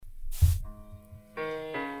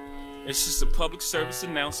It's just a public service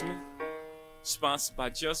announcement sponsored by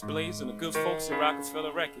Just Blaze and the good folks at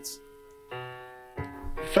Rockefeller Records.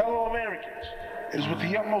 Fellow Americans, it is with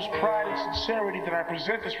the utmost pride and sincerity that I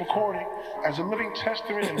present this recording as a living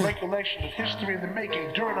testament and recollection of history in the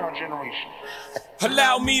making during our generation.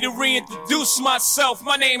 Allow me to reintroduce myself.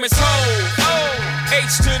 My name is Ho,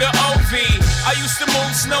 H to the O-V. I used to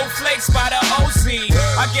move snowflakes by the OZ.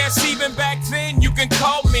 I guess even back then you can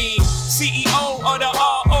call me CEO of the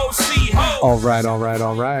ROC. Ho. All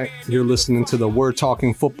right. You're listening to the We're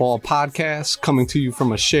Talking Football podcast, coming to you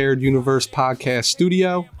from a shared universe podcast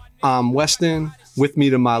studio. I'm Weston. With me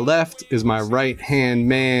to my left is my right-hand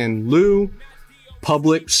man, Lou.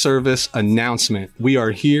 Public service announcement. We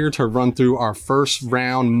are here to run through our first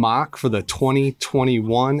round mock for the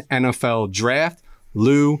 2021 NFL Draft.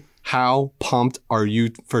 Lou, how pumped are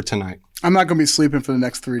you for tonight? I'm not going to be sleeping for the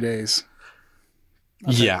next 3 days.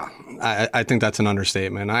 Yeah, I think that's an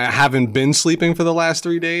understatement. I haven't been sleeping for the last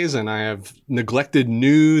 3 days, and I have neglected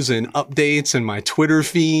news and updates in my Twitter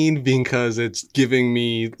feed because it's giving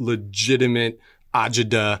me legitimate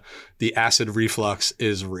agita. The acid reflux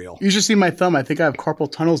is real. You should see my thumb. I think I have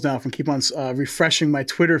carpal tunnels now from keep on refreshing my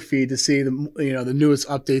Twitter feed to see the newest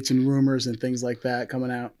updates and rumors and things like that coming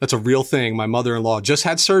out. That's a real thing. My mother-in-law just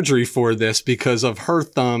had surgery for this because of her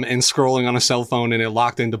thumb and scrolling on a cell phone, and it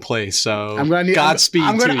locked into place. So Godspeed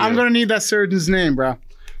to you. I'm going to need that surgeon's name, bro.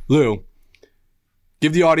 Lou,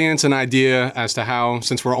 give the audience an idea as to how,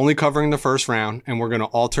 since we're only covering the first round and we're going to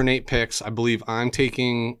alternate picks, I believe I'm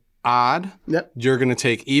taking odd. Yep. You're going to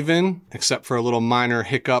take even, except for a little minor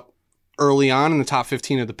hiccup early on in the top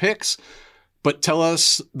 15 of the picks. But tell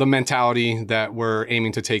us the mentality that we're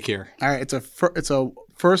aiming to take here. All right. It's a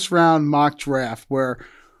first round mock draft where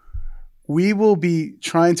we will be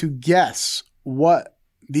trying to guess what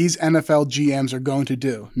these NFL GMs are going to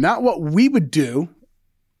do. Not what we would do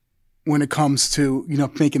when it comes to,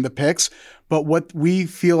 making the picks, but what we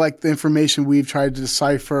feel like the information we've tried to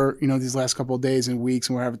decipher, these last couple of days and weeks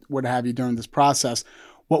and what have you during this process,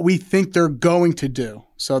 what we think they're going to do.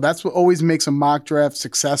 So that's what always makes a mock draft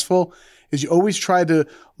successful, is you always try to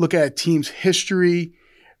look at a team's history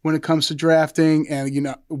when it comes to drafting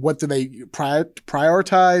and, what do they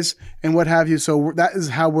prioritize and what have you. So that is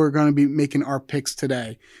how we're going to be making our picks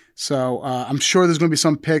today. So I'm sure there's going to be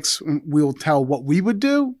some picks we'll tell what we would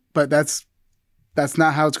do, but that's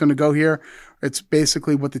not how it's going to go here. It's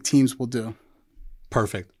basically what the teams will do.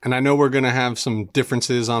 Perfect. And I know we're going to have some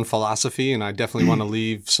differences on philosophy, and I definitely want to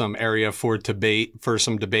leave some area for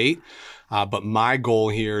some debate. But my goal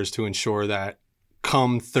here is to ensure that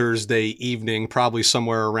come Thursday evening, probably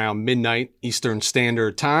somewhere around midnight Eastern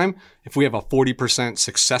Standard Time, if we have a 40%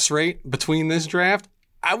 success rate between this draft,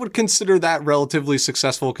 I would consider that relatively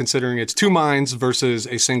successful, considering it's two minds versus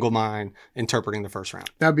a single mind interpreting the first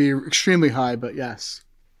round. That'd be extremely high, but yes.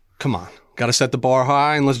 Come on. Got to set the bar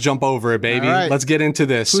high and let's jump over it, baby. Right. Let's get into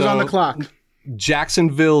this. Who's on the clock?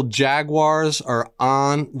 Jacksonville Jaguars are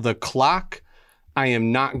on the clock. I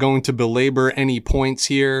am not going to belabor any points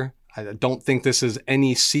here. I don't think this is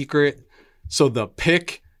any secret. So the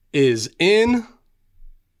pick is in.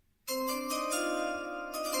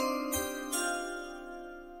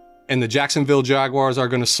 And the Jacksonville Jaguars are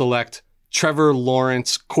going to select Trevor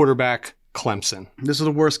Lawrence, quarterback, Clemson. This is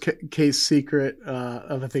the worst case secret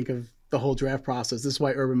of the whole draft process. This is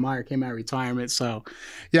why Urban Meyer came out of retirement. So,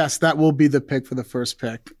 yes, that will be the pick for the first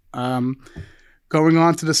pick. Going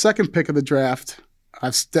on to the second pick of the draft,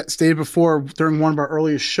 I've stated before during one of our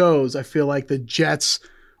earliest shows, I feel like the Jets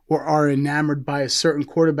are enamored by a certain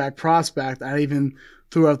quarterback prospect. I even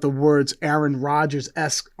threw out the words Aaron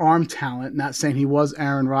Rodgers-esque arm talent, not saying he was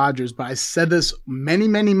Aaron Rodgers, but I said this many,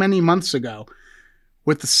 many, many months ago.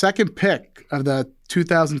 With the second pick of the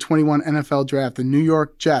 2021 NFL Draft, the New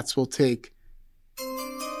York Jets will take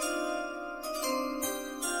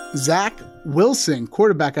Zach Wilson,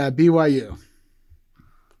 quarterback at BYU.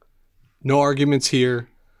 No arguments here.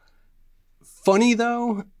 Funny,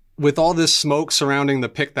 though, with all this smoke surrounding the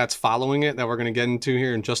pick that's following it that we're going to get into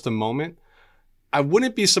here in just a moment, I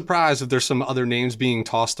wouldn't be surprised if there's some other names being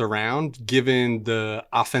tossed around, given the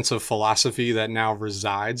offensive philosophy that now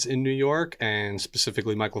resides in New York, and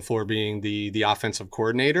specifically Mike LaFleur being the offensive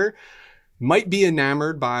coordinator. Might be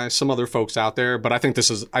enamored by some other folks out there, but I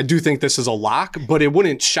do think this is a lock, but it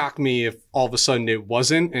wouldn't shock me if all of a sudden it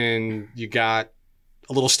wasn't, and you got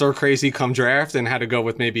a little stir crazy come draft and had to go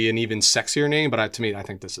with maybe an even sexier name. But to me, I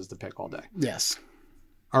think this is the pick all day. Yes.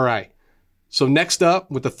 All right. So next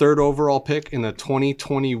up, with the third overall pick in the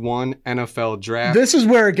 2021 NFL Draft. This is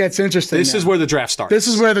where it gets interesting. This is where the draft starts. This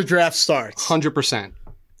is where the draft starts. 100%.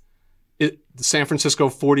 The San Francisco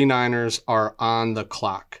 49ers are on the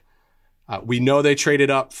clock. We know they traded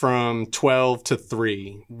up from 12 to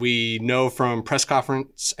 3. We know from press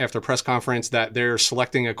conference after press conference that they're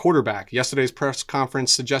selecting a quarterback. Yesterday's press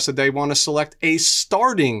conference suggested they want to select a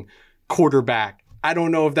starting quarterback. I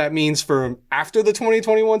don't know if that means for after the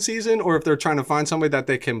 2021 season or if they're trying to find somebody that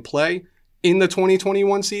they can play in the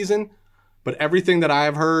 2021 season. But everything that I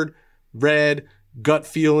have heard, read, gut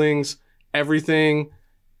feelings, everything,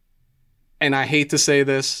 and I hate to say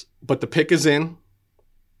this, but the pick is in.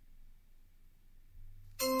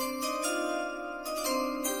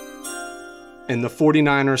 And the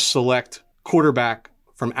 49ers select quarterback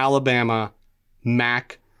from Alabama,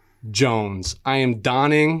 Mac Jones. I am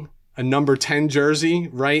donning a number 10 jersey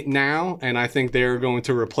right now, and I think they're going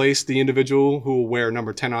to replace the individual who will wear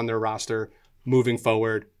number 10 on their roster moving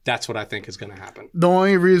forward. That's what I think is going to happen. The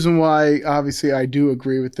only reason why, obviously, I do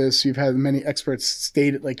agree with this, you've had many experts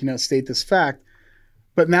state this fact,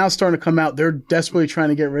 but now it's starting to come out, they're desperately trying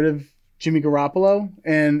to get rid of Jimmy Garoppolo.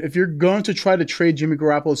 And if you're going to try to trade Jimmy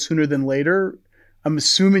Garoppolo sooner than later, I'm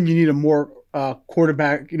assuming you need a more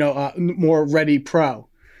quarterback, more ready pro.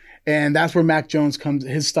 And that's where Mac Jones comes,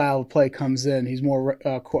 his style of play comes in. He's more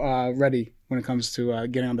ready when it comes to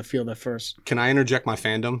getting on the field at first. Can I interject my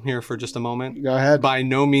fandom here for just a moment? Go ahead. By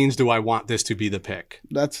no means do I want this to be the pick.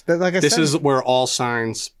 That's like I said. This is where all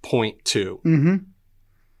signs point to. Mm-hmm.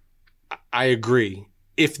 I agree.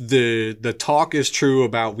 If the talk is true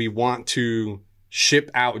about we want to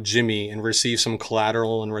ship out Jimmy and receive some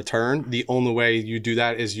collateral in return, the only way you do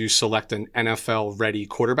that is you select an NFL-ready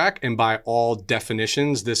quarterback. And by all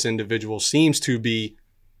definitions, this individual seems to be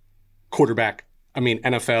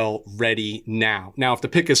NFL ready now. Now, if the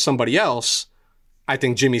pick is somebody else, I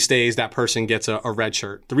think Jimmy stays, that person gets a red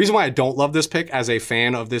shirt. The reason why I don't love this pick as a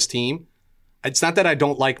fan of this team, it's not that I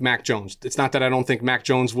don't like Mac Jones. It's not that I don't think Mac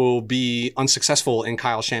Jones will be unsuccessful in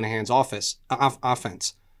Kyle Shanahan's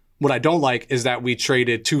offense. What I don't like is that we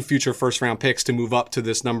traded 2 future first-round picks to move up to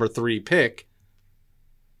this number 3 pick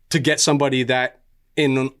to get somebody that,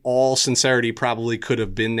 in all sincerity, probably could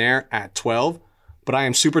have been there at 12. But I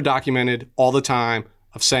am super documented all the time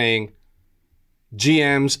of saying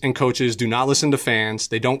GMs and coaches do not listen to fans.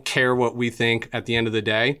 They don't care what we think at the end of the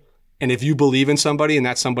day. And if you believe in somebody and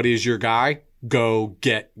that somebody is your guy, go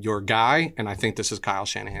get your guy. And I think this is Kyle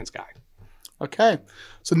Shanahan's guy. Okay.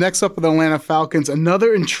 So next up with the Atlanta Falcons,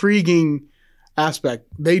 another intriguing aspect.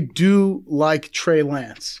 They do like Trey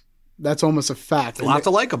Lance. That's almost a fact. A lot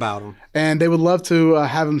to like about him. And they would love to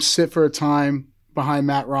have him sit for a time behind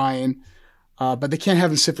Matt Ryan. But they can't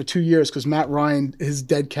have him sit for 2 years because Matt Ryan, his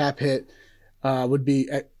dead cap hit would be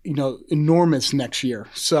enormous next year.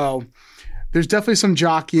 So there's definitely some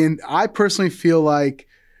jockeying. I personally feel like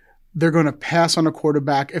they're going to pass on a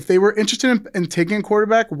quarterback. If they were interested in taking a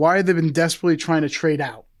quarterback, why have they been desperately trying to trade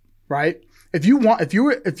out, right? If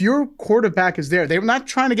your quarterback is there, they're not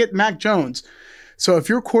trying to get Mac Jones. So if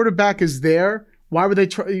your quarterback is there, why are they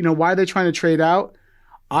trying to trade out?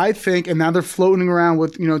 I think, and now they're floating around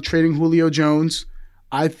with, trading Julio Jones.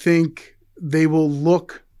 I think they will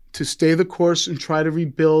look to stay the course and try to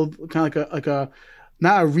rebuild, kind of like a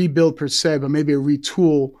not a rebuild per se, but maybe a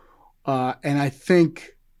retool. And I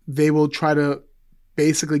think they will try to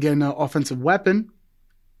basically get an offensive weapon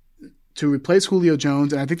to replace Julio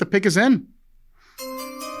Jones. And I think the pick is in.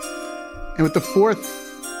 And with the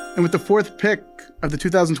fourth pick of the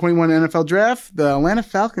 2021 NFL Draft, the Atlanta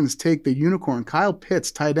Falcons take the unicorn Kyle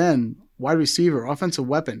Pitts, tight end, wide receiver, offensive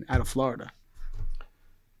weapon out of Florida.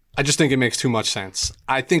 I just think it makes too much sense.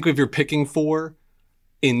 I think if you're picking 4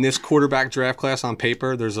 in this quarterback draft class on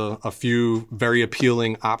paper, there's a few very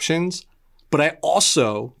appealing options. But I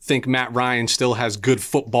also think Matt Ryan still has good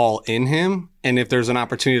football in him. And if there's an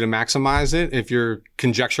opportunity to maximize it, if you're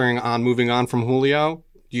conjecturing on moving on from Julio,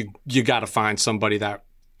 you got to find somebody that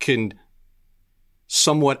can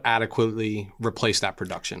somewhat adequately replace that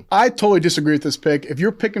production. I totally disagree with this pick. If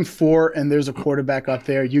you're picking 4 and there's a quarterback up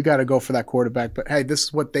there, you got to go for that quarterback. But hey, this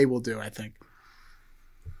is what they will do, I think.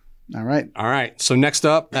 All right. So next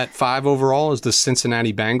up at 5 overall is the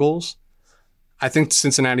Cincinnati Bengals. I think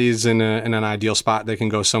Cincinnati is in an ideal spot. They can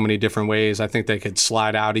go so many different ways. I think they could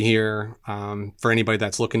slide out of here for anybody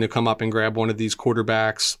that's looking to come up and grab one of these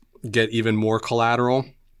quarterbacks, get even more collateral.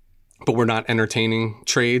 But we're not entertaining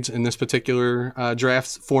trades in this particular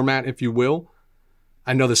draft format, if you will.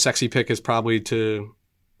 I know the sexy pick is probably to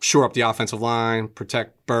shore up the offensive line,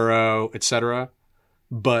 protect Burrow, etc.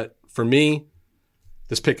 But for me,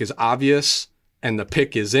 this pick is obvious, and the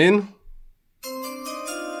pick is in.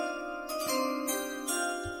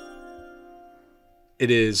 It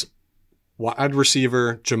is wide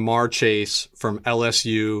receiver Jamar Chase from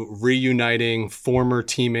LSU, reuniting former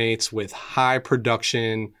teammates with high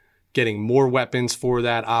production, getting more weapons for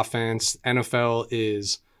that offense. NFL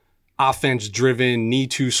is offense driven,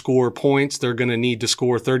 need to score points. They're going to need to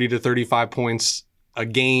score 30 to 35 points a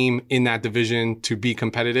game in that division to be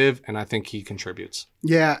competitive, and I think he contributes.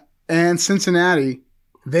 Yeah, and Cincinnati,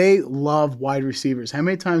 they love wide receivers. How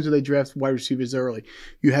many times do they draft wide receivers early?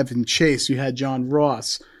 You have in Chase, you had John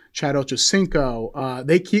Ross, Chad Ochocinco.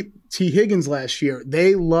 They keep T. Higgins last year.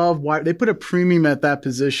 They love wide. They put a premium at that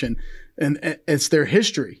position, and it's their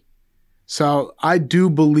history. So I do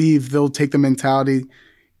believe they'll take the mentality,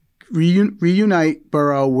 reunite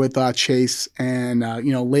Burrow with Chase, and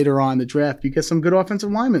later on in the draft, you get some good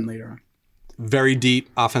offensive linemen later on. Very deep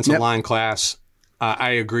offensive line class.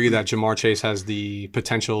 I agree that Jamar Chase has the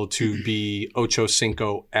potential to be Ocho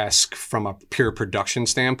Cinco-esque from a pure production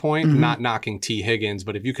standpoint, not knocking T. Higgins,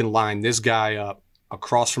 but if you can line this guy up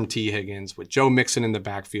across from T. Higgins with Joe Mixon in the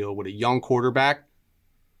backfield with a young quarterback,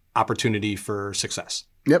 opportunity for success.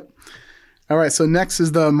 Yep. All right, so next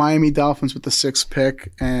is the Miami Dolphins with the 6th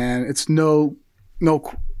pick, and it's no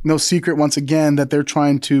secret once again that they're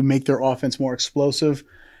trying to make their offense more explosive,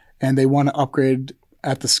 and they want to upgrade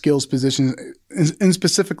at the skills position, and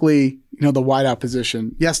specifically, the wideout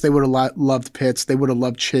position. Yes, they would have loved Pitts, they would have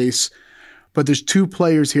loved Chase, but there's 2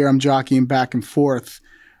 players here I'm jockeying back and forth.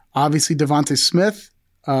 Obviously, Devontae Smith,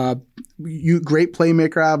 great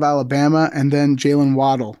playmaker out of Alabama, and then Jalen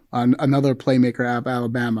Waddle, another playmaker out of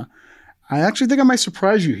Alabama. I actually think I might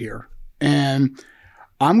surprise you here. And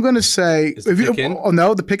I'm going to say, is the pick in?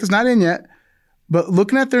 No, the pick is not in yet. But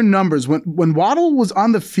looking at their numbers, when Waddle was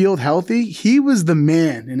on the field healthy, he was the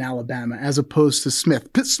man in Alabama as opposed to Smith.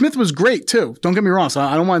 Smith was great too. Don't get me wrong. So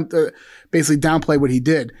I don't want to basically downplay what he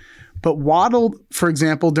did. But Waddle, for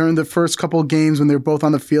example, during the first couple of games when they were both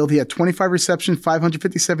on the field, he had 25 receptions,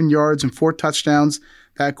 557 yards, and 4 touchdowns.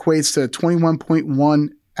 That equates to 21.1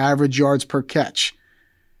 average yards per catch.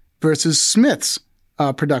 Versus Smith's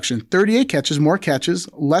production, 38 catches, more catches,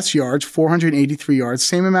 less yards, 483 yards,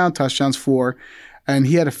 same amount of touchdowns, 4, and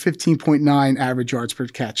he had a 15.9 average yards per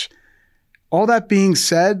catch. All that being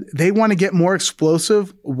said, they want to get more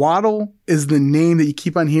explosive. Waddle is the name that you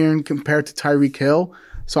keep on hearing compared to Tyreek Hill.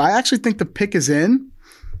 So I actually think the pick is in.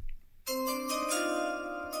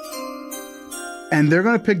 And they're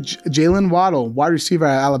going to pick Jalen Waddle, wide receiver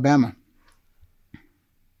at Alabama.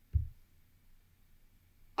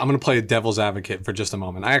 I'm going to play devil's advocate for just a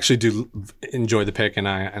moment. I actually do enjoy the pick, and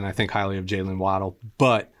I think highly of Jalen Waddle.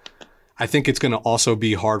 But I think it's going to also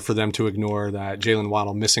be hard for them to ignore that Jalen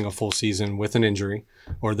Waddle missing a full season with an injury,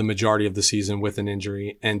 or the majority of the season with an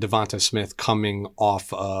injury, and Devonta Smith coming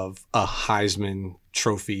off of a Heisman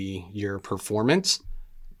Trophy year performance.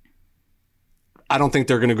 I don't think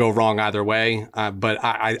they're going to go wrong either way, but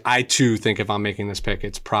I too think if I'm making this pick,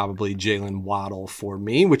 it's probably Jalen Waddle for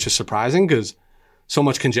me, which is surprising because so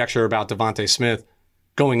much conjecture about Devontae Smith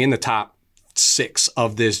going in the top 6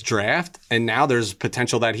 of this draft, and now there's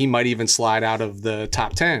potential that he might even slide out of the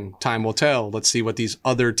top 10. Time will tell. Let's see what these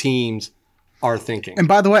other teams are thinking. And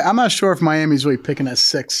by the way, I'm not sure if Miami's really picking at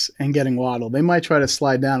 6 and getting Waddle. They might try to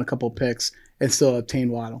slide down a couple picks and still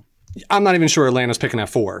obtain Waddle. I'm not even sure Atlanta's picking at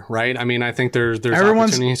 4, right? I mean, I think there's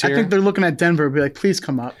opportunities here. I think they're looking at Denver and be like, please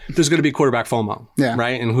come up. There's going to be quarterback FOMO,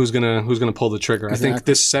 right? And who's gonna pull the trigger? Exactly. I think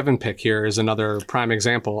this 7 pick here is another prime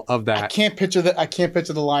example of that. I can't picture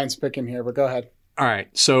the Lions picking here, but go ahead. All right.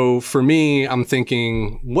 So for me, I'm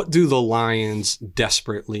thinking, what do the Lions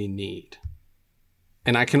desperately need?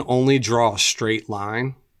 And I can only draw a straight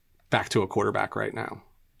line back to a quarterback right now.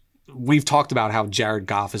 We've talked about how Jared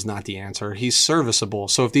Goff is not the answer. He's serviceable.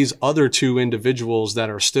 So if these other 2 individuals that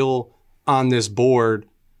are still on this board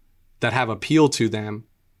that have appeal to them,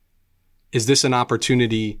 is this an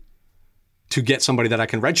opportunity to get somebody that I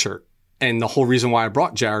can redshirt? And the whole reason why I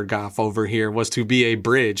brought Jared Goff over here was to be a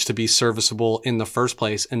bridge, to be serviceable in the first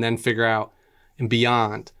place, and then figure out and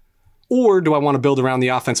beyond. Or do I want to build around the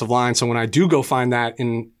offensive line so when I do go find that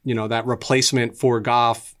that replacement for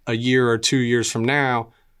Goff a year or 2 years from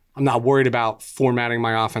now, I'm not worried about formatting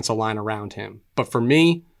my offensive line around him. But for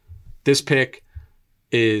me, this pick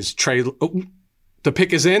is the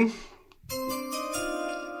pick is in.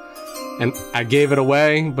 And I gave it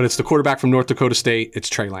away, but it's the quarterback from North Dakota State. It's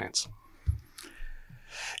Trey Lance.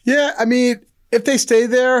 Yeah, I mean, if they stay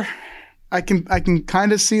there, I can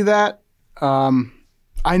kind of see that.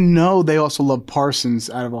 I know they also love Parsons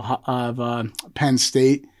out of Penn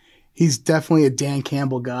State. He's definitely a Dan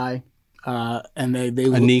Campbell guy. And they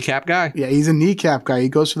a kneecap guy. Yeah, he's a kneecap guy. He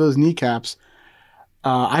goes for those kneecaps.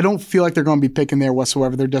 I don't feel like they're going to be picking there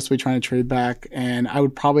whatsoever. They're desperately trying to trade back, and I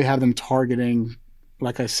would probably have them targeting,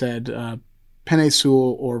 like I said, Penei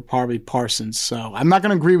Sewell or probably Parsons. So I'm not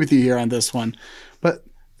going to agree with you here on this one, but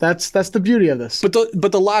That's the beauty of this.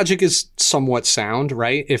 But the logic is somewhat sound,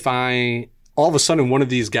 right? If I all of a sudden one of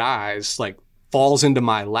these guys like falls into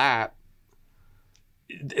my lap,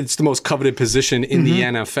 it's the most coveted position in the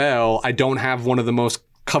NFL. I don't have one of the most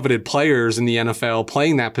coveted players in the NFL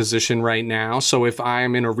playing that position right now. So if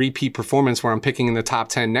I'm in a repeat performance where I'm picking in the top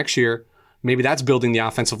 10 next year, maybe that's building the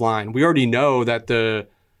offensive line. We already know that the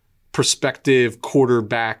prospective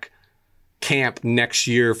quarterback camp next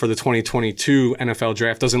year for the 2022 NFL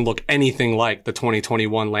draft doesn't look anything like the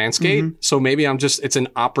 2021 landscape. So maybe it's an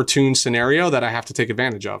opportune scenario that I have to take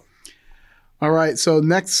advantage of. All right, so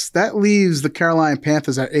next, that leaves the Carolina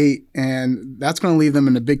Panthers at 8, and that's going to leave them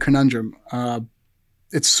in a big conundrum.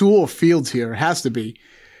 It's Sewell or Fields here. It has to be.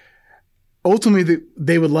 Ultimately,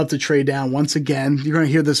 they would love to trade down once again. You're going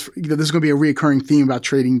to hear this. This is going to be a reoccurring theme about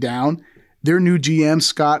trading down. Their new GM,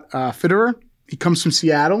 Scott Fitterer, he comes from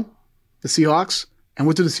Seattle, the Seahawks. And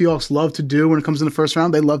what do the Seahawks love to do when it comes in the first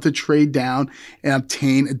round? They love to trade down and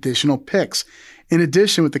obtain additional picks. In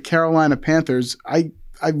addition, with the Carolina Panthers, I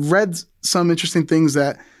read some interesting things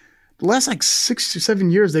that the last 6 to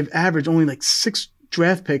 7 years, they've averaged only 6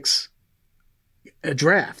 draft picks a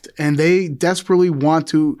draft. And they desperately want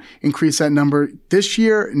to increase that number this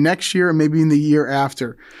year, next year, and maybe in the year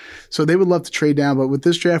after. So they would love to trade down. But with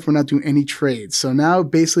this draft, we're not doing any trades. So now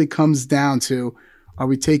it basically comes down to, are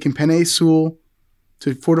we taking Penei Sewell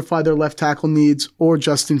to fortify their left tackle needs or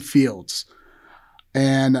Justin Fields?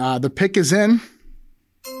 And the pick is in.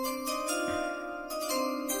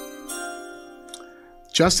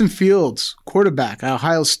 Justin Fields, quarterback at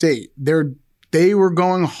Ohio State. They were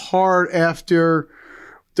going hard after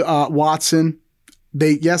Watson.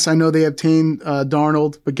 I know they obtained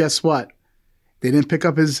Darnold, but guess what? They didn't pick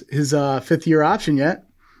up his 5th-year option yet.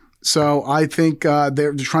 So I think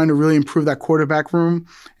they're trying to really improve that quarterback room.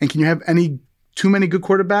 And can you have too many good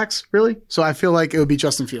quarterbacks, really? So I feel like it would be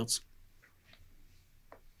Justin Fields.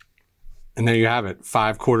 And there you have it.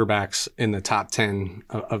 5 quarterbacks in the top 10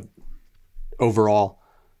 of overall.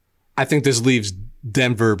 I think this leaves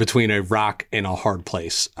Denver between a rock and a hard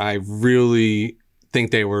place. I really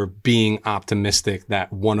think they were being optimistic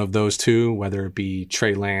that one of those two, whether it be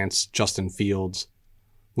Trey Lance, Justin Fields,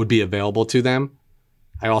 would be available to them.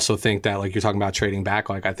 I also think that, you're talking about trading back,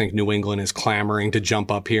 I think New England is clamoring to jump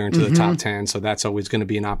up here into the top 10, so that's always going to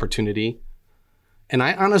be an opportunity. And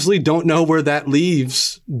I honestly don't know where that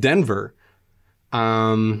leaves Denver.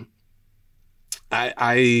 I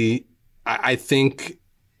think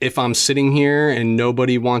if I'm sitting here and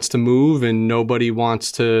nobody wants to move and nobody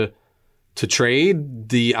wants to trade,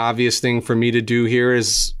 the obvious thing for me to do here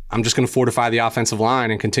is I'm just going to fortify the offensive line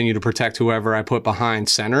and continue to protect whoever I put behind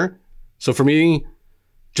center. So for me,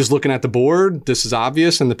 just looking at the board, this is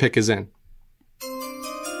obvious and the pick is in.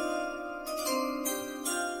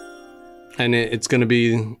 And it's going to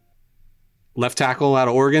be left tackle out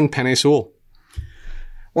of Oregon, Penei Sewell.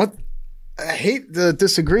 What? I hate to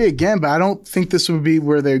disagree again, but I don't think this would be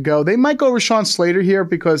where they go. They might go Rashawn Slater here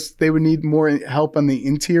because they would need more help on the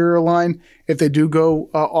interior line if they do go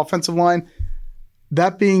offensive line.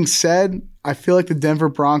 That being said, I feel like the Denver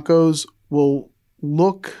Broncos will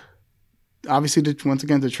look, obviously, once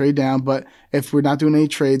again, to trade down. But if we're not doing any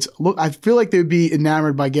trades, I feel like they would be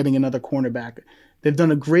enamored by getting another cornerback. They've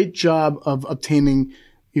done a great job of obtaining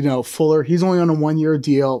Fuller. He's only on a 1-year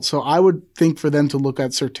deal. So I would think for them to look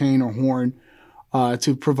at Surtain or Horn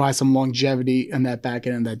to provide some longevity in that back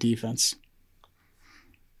end of that defense.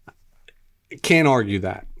 Can't argue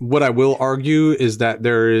that. What I will argue is that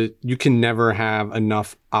you can never have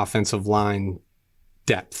enough offensive line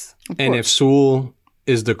depth. And if Sewell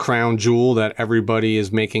is the crown jewel that everybody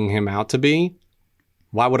is making him out to be,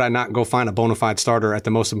 why would I not go find a bona fide starter at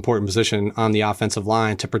the most important position on the offensive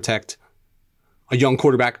line to protect a young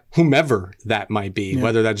quarterback, whomever that might be,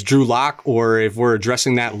 whether that's Drew Lock or if we're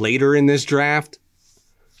addressing that later in this draft,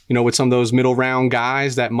 with some of those middle round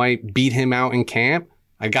guys that might beat him out in camp,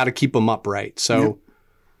 I got to keep them upright. So,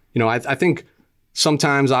 I think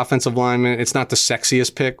sometimes offensive linemen, it's not the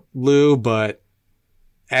sexiest pick, Lou, but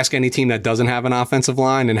ask any team that doesn't have an offensive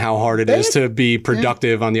line and how hard it is to be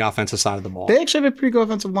productive on the offensive side of the ball. They actually have a pretty good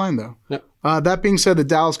offensive line, though. Yep. That being said, the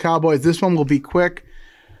Dallas Cowboys, this one will be quick.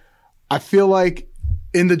 I feel like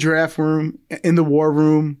in the draft room, in the war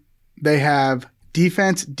room, they have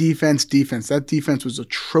defense. That defense was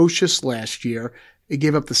atrocious last year. It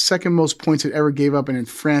gave up the second most points it ever gave up in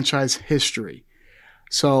franchise history.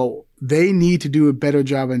 So they need to do a better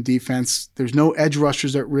job on defense. There's no edge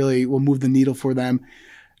rushers that really will move the needle for them.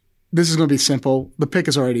 This is going to be simple. The pick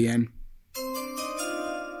is already in.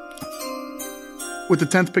 With the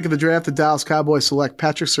 10th pick of the draft, the Dallas Cowboys select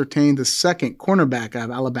Patrick Surtain, the second cornerback out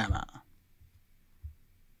of Alabama.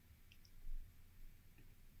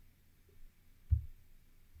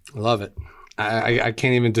 I love it. I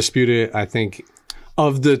can't even dispute it. I think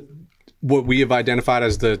of what we have identified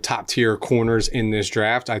as the top tier corners in this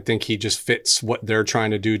draft, I think he just fits what they're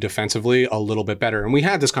trying to do defensively a little bit better. And we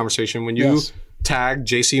had this conversation when you tagged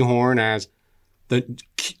J.C. Horn as the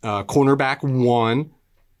cornerback 1.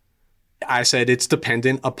 I said it's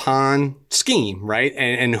dependent upon scheme, right?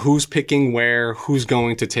 And who's picking where, who's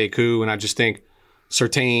going to take who. And I just think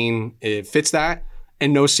Surtain, it fits that.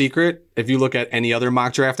 And no secret, if you look at any other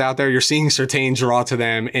mock draft out there, you're seeing Surtain draw to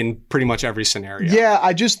them in pretty much every scenario. Yeah,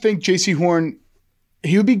 I just think J.C. Horn,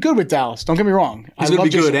 he would be good with Dallas. Don't get me wrong. He's going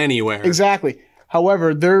to be good anywhere. Exactly.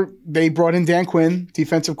 However, they brought in Dan Quinn,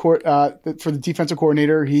 for the defensive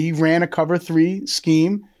coordinator. He ran a cover 3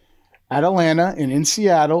 scheme at Atlanta and in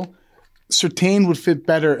Seattle. Surtain would fit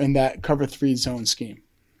better in that cover 3 zone scheme.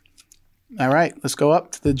 All right, let's go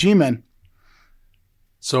up to the G-men.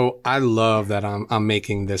 So I love that I'm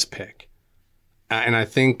making this pick. And I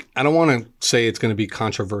think, I don't want to say it's going to be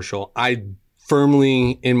controversial. I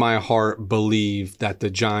firmly, in my heart, believe that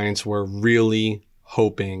the Giants were really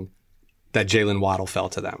hoping that Jalen Waddle fell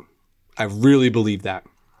to them. I really believe that.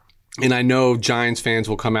 And I know Giants fans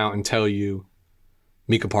will come out and tell you,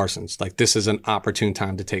 Micah Parsons, like this is an opportune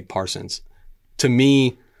time to take Parsons. To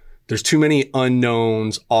me, there's too many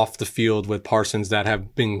unknowns off the field with Parsons that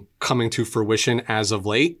have been coming to fruition as of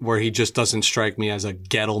late, where he just doesn't strike me as a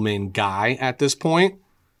Gettleman guy at this point.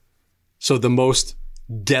 So the most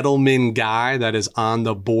Gettleman guy that is on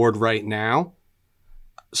the board right now.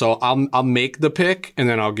 So I'll make the pick and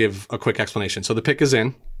then I'll give a quick explanation. So the pick is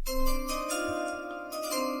in.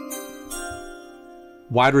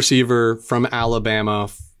 Wide receiver from Alabama,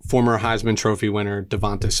 former Heisman Trophy winner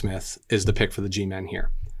Devonta Smith is the pick for the G-men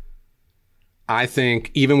here. I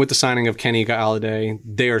think even with the signing of Kenny Golladay,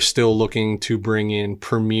 they are still looking to bring in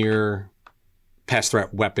premier pass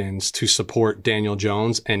threat weapons to support Daniel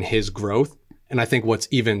Jones and his growth. And I think what's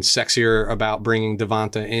even sexier about bringing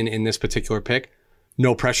Devonta in this particular pick,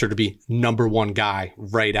 no pressure to be number 1 guy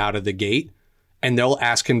right out of the gate. And they'll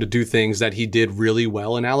ask him to do things that he did really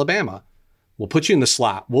well in Alabama. We'll put you in the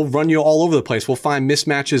slot. We'll run you all over the place. We'll find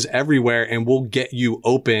mismatches everywhere and we'll get you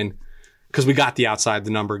open because we got the outside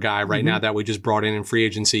the number guy right now that we just brought in free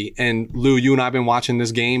agency. And Lou, you and I have been watching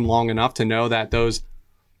this game long enough to know that those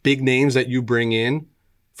big names that you bring in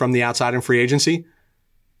from the outside in free agency,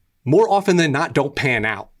 more often than not, don't pan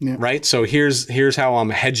out, right? So here's how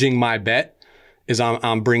I'm hedging my bet is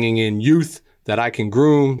I'm bringing in youth that I can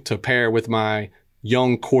groom to pair with my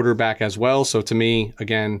young quarterback as well. So to me,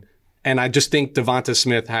 again, and I just think Devonta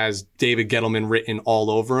Smith has David Gettleman written all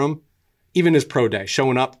over him, even his pro day,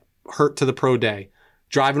 showing up hurt to the pro day,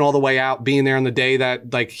 driving all the way out, being there on the day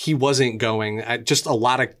that like he wasn't going. Just a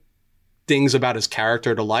lot of things about his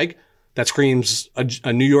character to like that screams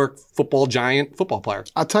a New York football giant football player.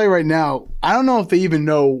 I'll tell you right now, I don't know if they even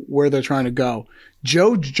know where they're trying to go.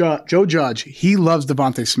 Joe Judge, he loves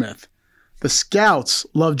Devonta Smith. The scouts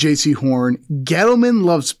love J.C. Horn. Gettleman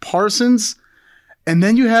loves Parsons. And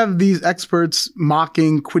then you have these experts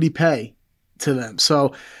mocking Kwity Paye to them.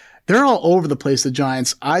 So they're all over the place, the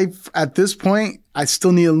Giants. At this point, I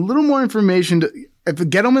still need a little more information. If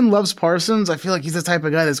Gettleman loves Parsons, I feel like he's the type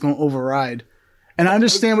of guy that's going to override. And I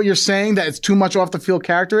understand what you're saying, that it's too much off the field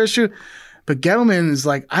character issue. But Gettleman is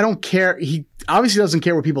like, I don't care. He obviously doesn't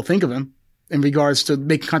care what people think of him in regards to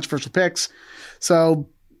making controversial picks. So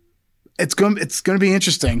it's going to be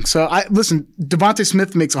interesting. So listen, Devonta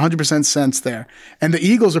Smith makes 100% sense there. And the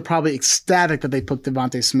Eagles are probably ecstatic that they picked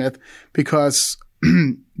Devonta Smith because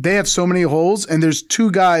they have so many holes, and there's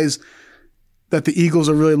 2 guys that the Eagles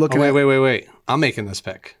are really looking at. Wait. I'm making this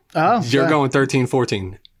pick. Oh, you're going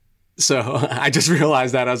 13-14. So I just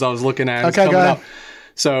realized that as I was looking at it. Okay, go ahead.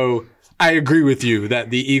 So I agree with you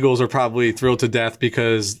that the Eagles are probably thrilled to death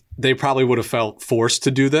because they probably would have felt forced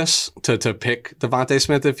to do this, to pick Devonta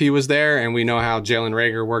Smith if he was there. And we know how Jalen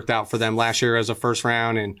Reagor worked out for them last year as a first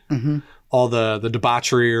round and all the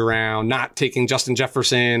debauchery around not taking Justin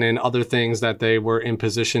Jefferson and other things that they were in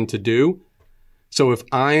position to do. So if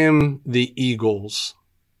I am the Eagles,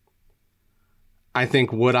 I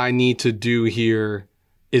think what I need to do here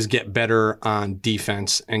is get better on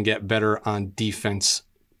defense and get better on defense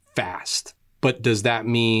fast. But does that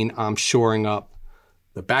mean I'm shoring up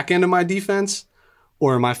the back end of my defense,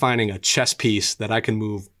 or am I finding a chess piece that I can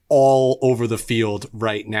move all over the field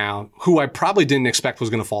right now, who I probably didn't expect was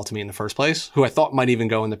going to fall to me in the first place, who I thought might even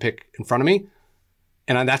go in the pick in front of me?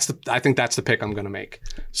 And I think that's the pick I'm going to make.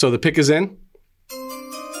 So the pick is in.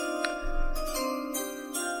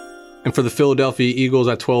 And for the Philadelphia Eagles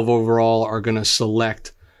at 12 overall are going to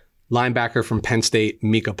select linebacker from Penn State,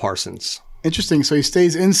 Micah Parsons. Interesting. So he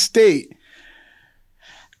stays in state.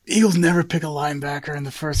 Eagles never pick a linebacker in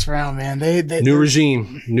the first round, man. New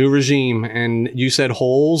regime. And you said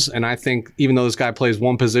holes, and I think even though this guy plays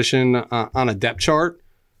one position on a depth chart,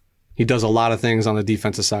 he does a lot of things on the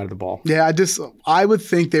defensive side of the ball. Yeah, I would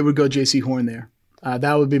think they would go J.C. Horn there.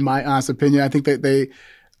 That would be my honest opinion. I think that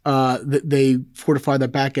they fortify the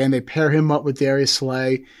back end. They pair him up with Darius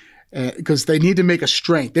Slay because they need to make a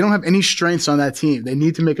strength. They don't have any strengths on that team. They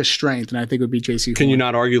need to make a strength, and I think it would be J.C. Horn. Can you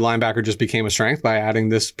not argue linebacker just became a strength by adding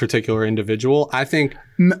this particular individual? I think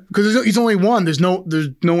because he's only one. There's no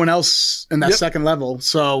one else in that second level,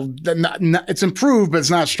 so it's improved, but it's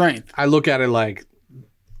not strength. I look at it like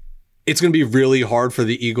it's going to be really hard for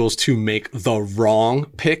the Eagles to make the wrong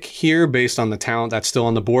pick here based on the talent that's still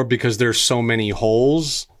on the board because there's so many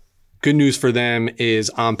holes. Good news for them is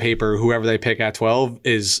on paper, whoever they pick at 12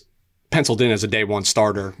 is penciled in as a day one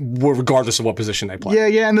starter, regardless of what position they play.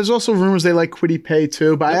 Yeah, and there's also rumors they like Kwity Paye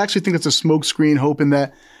too, but I actually think it's a smokescreen hoping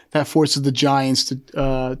that forces the Giants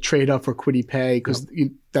to trade up for Kwity Paye because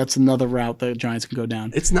that's another route the Giants can go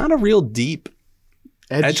down. It's not a real deep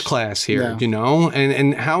edge class here,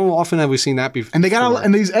 and how often have we seen that before? And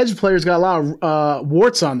and these edge players got a lot of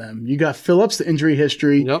warts on them. You got Phillips, the injury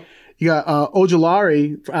history. Yep. You got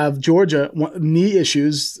Ojulari of Georgia, knee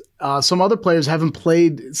issues. Some other players haven't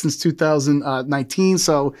played since 2019,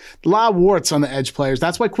 so a lot of warts on the edge players.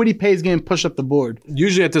 That's why Kwity Paye is getting pushed up the board.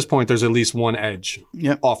 Usually at this point, there's at least one edge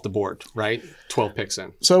off the board, right? 12 picks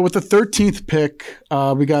in. So with the 13th pick,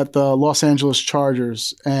 we got the Los Angeles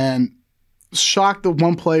Chargers, and shocked the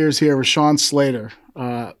one players here, Rashawn Slater,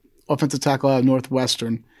 offensive tackle out of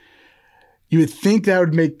Northwestern. You would think that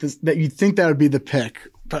would make this. That you'd think that would be the pick,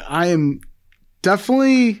 but I am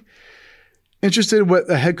definitely interested in what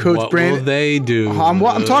the head coach what Brandon. Will they do?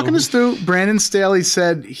 I'm talking to Stu. Brandon Staley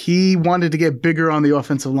said he wanted to get bigger on the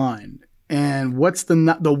offensive line, and what's the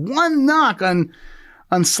one knock on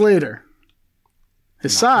Slater?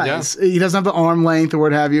 His size. Yeah. He doesn't have the arm length or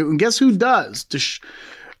what have you. And guess who does?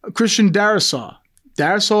 Christian Darrisaw.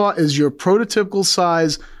 Darrisaw is your prototypical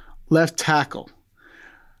size left tackle.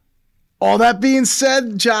 All that being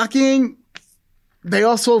said, jockeying, they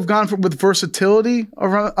also have gone with versatility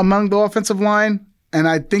among the offensive line, and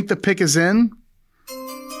I think the pick is in.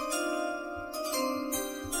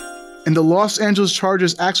 And the Los Angeles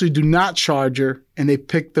Chargers actually do not charger, and they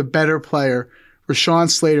pick the better player,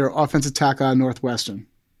 Rashawn Slater, offensive tackle out of Northwestern.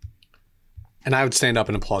 And I would stand up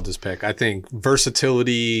and applaud this pick. I think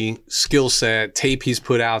versatility, skill set, tape he's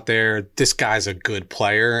put out there, this guy's a good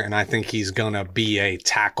player, and I think he's going to be a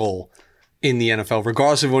tackle in the NFL.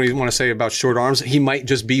 Regardless of what you want to say about short arms, he might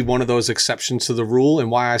just be one of those exceptions to the rule. And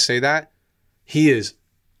why I say that, he is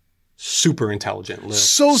super intelligent, Liv.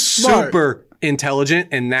 So smart. Super intelligent,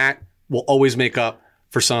 and that will always make up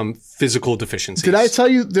for some physical deficiencies. Did I show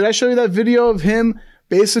you that video of him?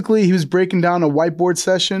 Basically, he was breaking down a whiteboard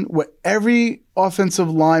session what every offensive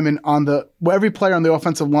lineman what every player on the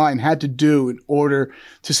offensive line had to do in order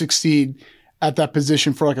to succeed at that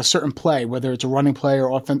position for like a certain play, whether it's a running play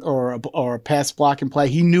or or a pass blocking play.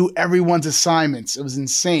 He knew everyone's assignments. It was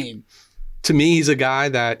insane. To me, he's a guy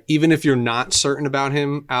that even if you're not certain about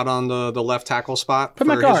him out on the left tackle spot, put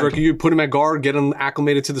him at guard. Rookie, you put him at guard, get him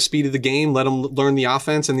acclimated to the speed of the game, let him learn the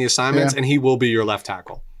offense and the assignments, and he will be your left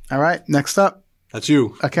tackle. All right, next up. That's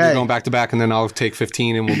you. Okay. You're going back to back, and then I'll take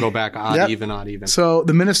 15, and we'll go back odd, even. So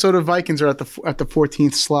the Minnesota Vikings are at the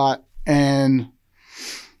 14th slot, and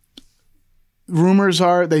rumors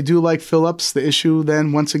are they do like Phillips. The issue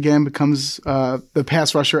then once again becomes the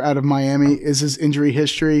pass rusher out of Miami is his injury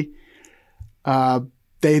history.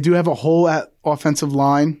 They do have a hole at offensive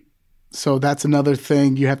line, so that's another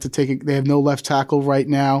thing you have to take. They have no left tackle right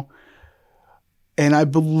now, and I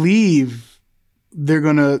believe they're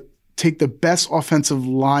going to take the best offensive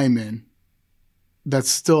lineman that's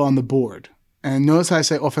still on the board. And notice how I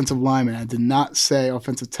say offensive lineman. I did not say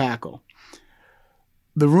offensive tackle.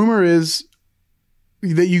 The rumor is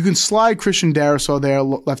that you can slide Christian Darrisaw there,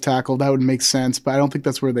 left tackle. That would make sense, but I don't think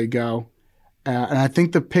that's where they go. And I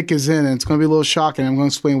think the pick is in, and it's going to be a little shocking. I'm going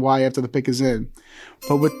to explain why after the pick is in.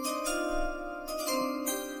 But with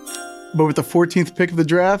the 14th pick of the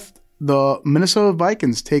draft, the Minnesota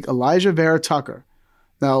Vikings take Elijah Vera Tucker.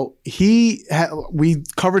 Now, we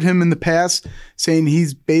covered him in the past, saying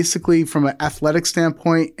he's basically, from an athletic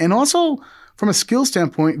standpoint and also from a skill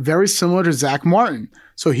standpoint, very similar to Zach Martin.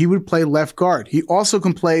 So he would play left guard. He also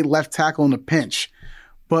can play left tackle in a pinch.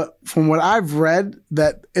 But from what I've read,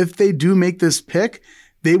 that if they do make this pick,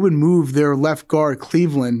 they would move their left guard,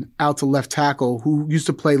 Cleveland, out to left tackle, who used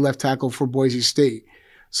to play left tackle for Boise State.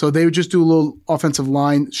 So they would just do a little offensive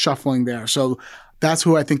line shuffling there. So that's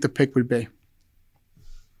who I think the pick would be.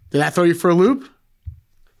 Did I throw you for a loop?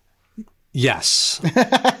 Yes.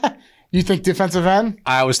 You think defensive end?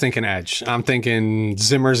 I was thinking edge. I'm thinking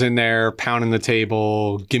Zimmer's in there, pounding the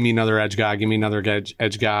table. Give me another edge guy. Give me another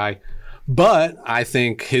edge guy. But I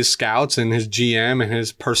think his scouts and his GM and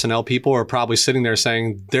his personnel people are probably sitting there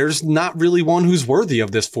saying, there's not really one who's worthy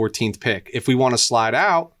of this 14th pick. If we want to slide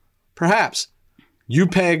out, perhaps. You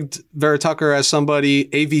pegged Vera Tucker as somebody,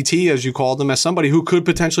 AVT as you called him, as somebody who could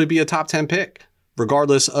potentially be a top 10 pick,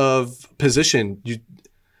 regardless of position.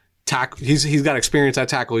 He's got experience at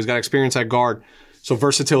tackle. He's got experience at guard. So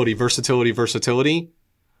versatility.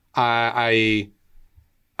 I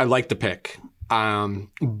like the pick.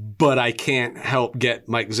 But I can't help get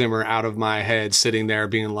Mike Zimmer out of my head sitting there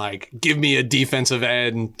being like, give me a defensive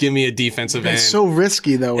end, give me a defensive end. It's so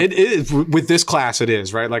risky though. It is with this class. It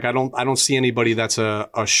is, right? Like I don't see anybody that's a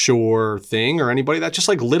sure thing or anybody that just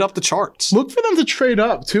like lit up the charts. Look for them to trade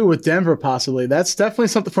up too with Denver possibly. That's definitely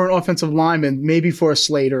something for an offensive lineman, maybe for a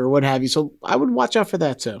Slater or what have you. So I would watch out for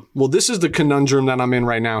that too. Well, this is the conundrum that I'm in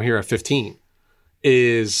right now here at 15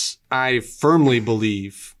 is I firmly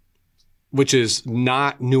believe, which is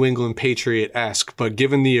not New England Patriot-esque, but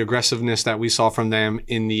given the aggressiveness that we saw from them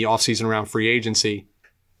in the offseason around free agency,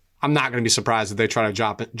 I'm not going to be surprised if they try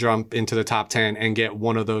to jump into the top 10 and get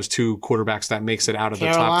one of those two quarterbacks that makes it out of the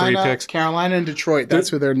top 3 picks. Carolina and Detroit, that's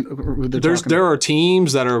who they're There are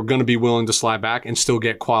teams that are going to be willing to slide back and still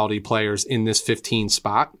get quality players in this 15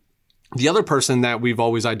 spot. The other person that we've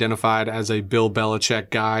always identified as a Bill Belichick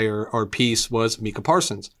guy or piece was Micah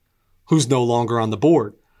Parsons, who's no longer on the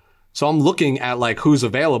board. So I'm looking at like who's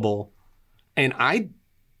available, and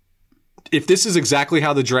if this is exactly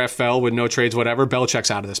how the draft fell with no trades, whatever, Belichick's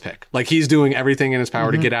out of this pick. Like he's doing everything in his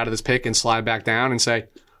power to get out of this pick and slide back down and say,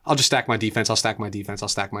 I'll just stack my defense, I'll stack my defense, I'll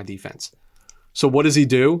stack my defense. So what does he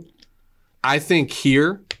do? I think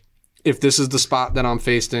here, if this is the spot that I'm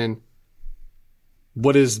faced in,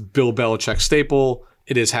 what is Bill Belichick's staple?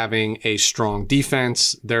 It is having a strong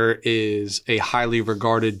defense. There is a highly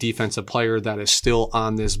regarded defensive player that is still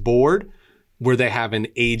on this board where they have an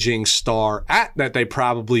aging star at that they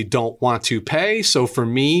probably don't want to pay. So for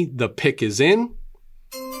me, the pick is in.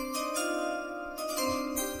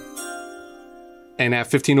 And at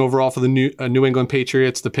 15 overall for the New England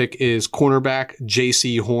Patriots, the pick is cornerback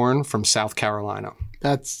J.C. Horn from South Carolina.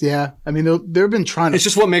 I mean, they've been trying to. It's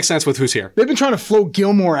just what makes sense with who's here. They've been trying to float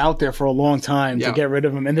Gilmore out there for a long time to get rid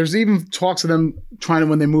of him. And there's even talks of them trying to,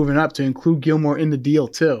 when they're moving up, to include Gilmore in the deal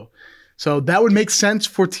too. So that would make sense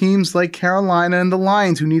for teams like Carolina and the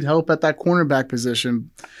Lions who need help at that cornerback position.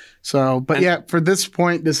 So, for this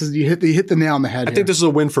point, you hit the nail on the head. I think this is a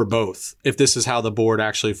win for both if this is how the board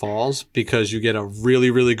actually falls, because you get a really,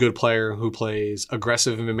 really good player who plays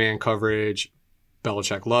aggressive in man coverage.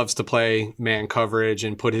 Belichick loves to play man coverage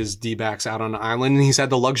and put his D-backs out on the island, and he's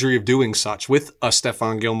had the luxury of doing such with a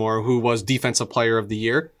Stephon Gilmore, who was Defensive Player of the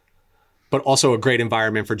Year, but also a great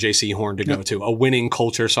environment for J.C. Horn to go to, a winning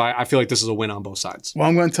culture. So I feel like this is a win on both sides. Well,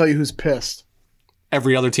 I'm going to tell you who's pissed.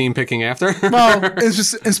 Every other team picking after? Well, and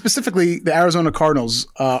specifically the Arizona Cardinals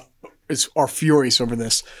are furious over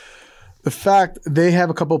this. The fact they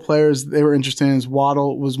have a couple of players they were interested in is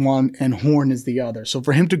Waddle was one and Horn is the other. So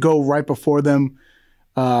for him to go right before them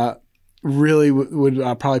really would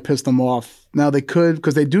probably piss them off. Now they could,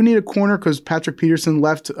 because they do need a corner because Patrick Peterson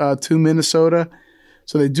left to Minnesota.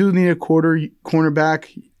 So they do need a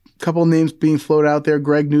cornerback. A couple of names being floated out there.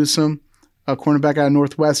 Greg Newsome, a cornerback out of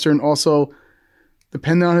Northwestern. Also,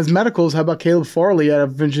 depending on his medicals, how about Caleb Farley out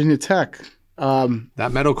of Virginia Tech?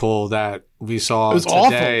 That medical that we saw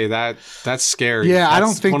today, that's scary. Yeah, that's I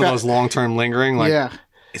don't think one of those long-term lingering. Yeah.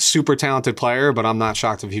 Super talented player, but I'm not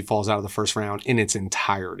shocked if he falls out of the first round in its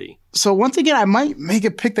entirety. So once again, I might make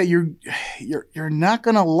a pick that you're not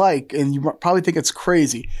gonna like, and you probably think it's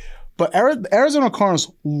crazy. But Arizona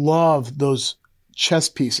Cardinals love those chess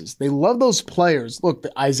pieces. They love those players. Look,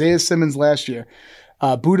 the Isaiah Simmons last year,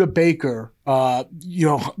 Budda Baker,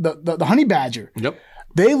 the Honey Badger. Yep.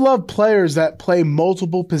 They love players that play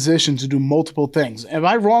multiple positions to do multiple things. Am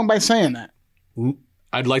I wrong by saying that?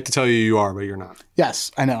 I'd like to tell you are, but you're not.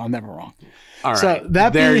 Yes, I know. I'm never wrong. All right. So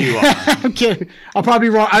You are. I'm kidding. I'll probably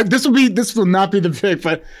be wrong. This will not be the pick,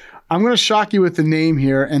 but I'm going to shock you with the name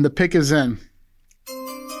here, and the pick is in.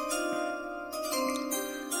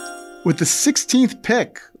 With the 16th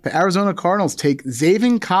pick, the Arizona Cardinals take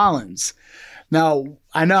Zaven Collins. Now,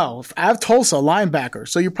 I know. I have Tulsa, linebacker.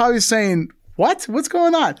 So you're probably saying, what? What's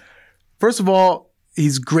going on? First of all,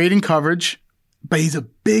 he's great in coverage. But he's a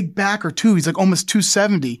big backer too. He's like almost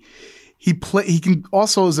 270. He can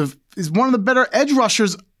also is one of the better edge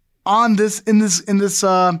rushers on this in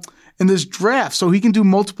this draft. So he can do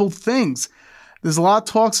multiple things. There's a lot of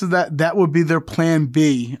talks of that would be their plan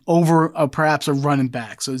B over perhaps a running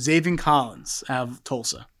back. So Zaven Collins out of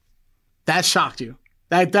Tulsa. That shocked you.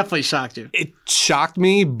 That definitely shocked you. It shocked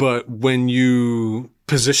me, but when you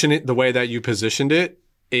position it the way that you positioned it,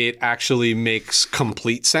 it actually makes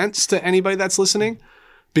complete sense to anybody that's listening,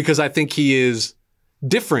 because I think he is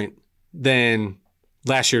different than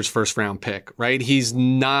last year's first round pick, right? He's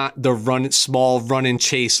not the small run and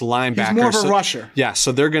chase linebacker. He's more of a rusher. Yeah,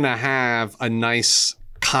 so they're going to have a nice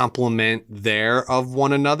complement there of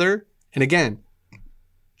one another. And again,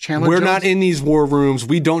 we're not in these war rooms.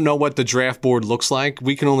 We don't know what the draft board looks like.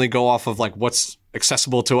 We can only go off of like what's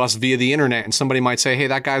accessible to us via the internet. And somebody might say, hey,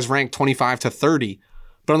 that guy's ranked 25 to 30.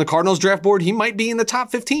 But on the Cardinals draft board, he might be in the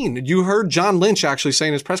top 15. You heard John Lynch actually say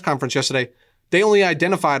in his press conference yesterday, they only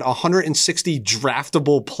identified 160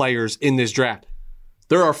 draftable players in this draft.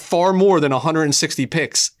 There are far more than 160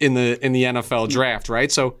 picks in the NFL draft,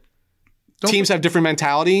 right? So teams have different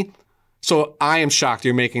mentality. So I am shocked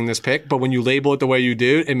you're making this pick, but when you label it the way you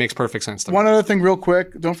do, it makes perfect sense to me. One other thing real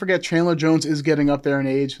quick. Don't forget Chandler Jones is getting up there in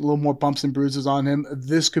age. A little more bumps and bruises on him.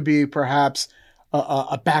 This could be perhaps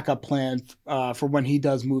a backup plan for when he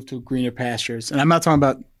does move to greener pastures. And I'm not talking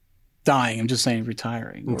about dying. I'm just saying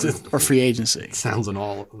retiring or free agency. Sounds an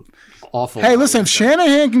awful. Hey, listen, if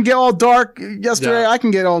Shanahan can get all dark yesterday, I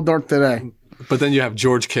can get all dark today. But then you have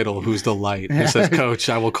George Kittle, who's the light, who says, Coach,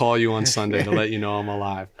 I will call you on Sunday to let you know I'm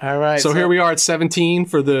alive. All right. So here we are at 17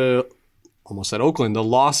 for almost at Oakland, the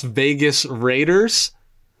Las Vegas Raiders.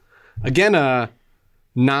 Again,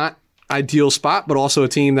 not ideal spot, but also a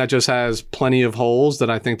team that just has plenty of holes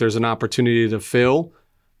that I think there's an opportunity to fill.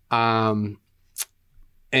 And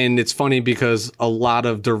it's funny because a lot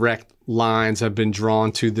of direct lines have been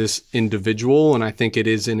drawn to this individual, and I think it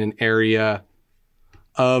is in an area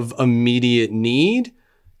of immediate need.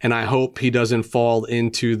 And I hope he doesn't fall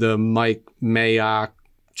into the Mike Mayock,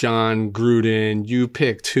 John Gruden, you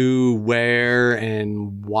picked who, where,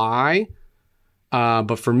 and why.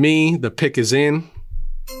 But for me, the pick is in.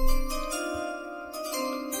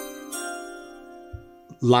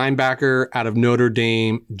 Linebacker out of Notre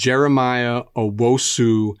Dame, Jeremiah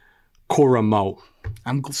Owusu-Koramoah.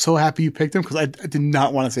 I'm so happy you picked him because I did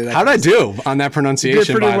not want to say that. How did I do on that pronunciation, You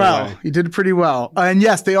did pretty well. the way? You did pretty well. And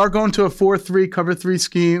yes, they are going to a 4-3 cover 3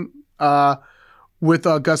 scheme with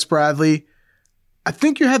Gus Bradley. I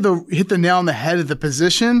think you had hit the nail on the head of the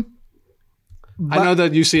position. I know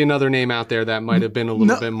that you see another name out there that might have been a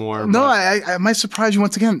little bit more. No, I might surprise you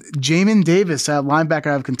once again. Jamin Davis, linebacker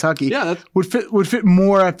out of Kentucky, would fit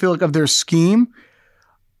more, I feel like, of their scheme.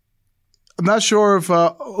 I'm not sure if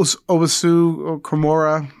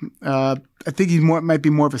Owusu-Koramoah, I think he might be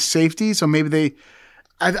more of a safety, so maybe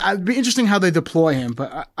I'd be interesting how they deploy him,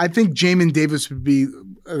 but I think Jamin Davis would be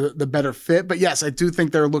the better fit. But yes, I do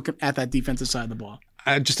think they're looking at that defensive side of the ball.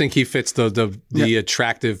 I just think he fits the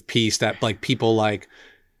attractive piece that like people like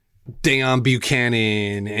Deion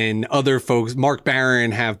Buchanan and other folks, Mark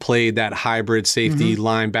Barron, have played that hybrid safety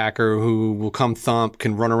linebacker who will come thump,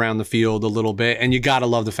 can run around the field a little bit. And you got to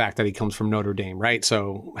love the fact that he comes from Notre Dame, right?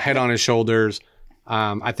 So head on his shoulders.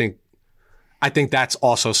 I think that's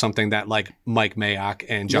also something that like Mike Mayock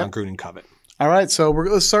and John Gruden covet. All right, so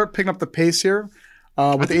let's start picking up the pace here.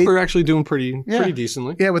 I think we're actually doing pretty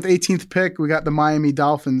decently. Yeah, with the 18th pick, we got the Miami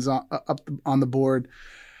Dolphins up on the board.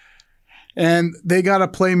 And they got a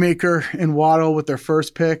playmaker in Waddle with their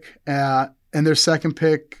first pick. And their second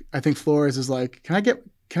pick, I think Flores is like, can I get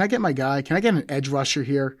my guy? Can I get an edge rusher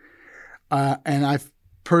here? And I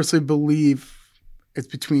personally believe it's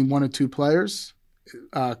between one or two players.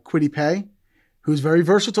 Kwity Paye, who's very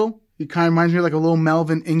versatile. He kind of reminds me of like a little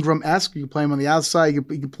Melvin Ingram-esque. You can play him on the outside. You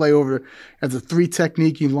can play over as a 3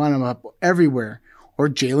 technique. You can line him up everywhere. Or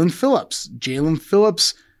Jalen Phillips. Jalen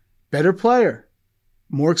Phillips, better player,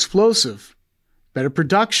 more explosive, better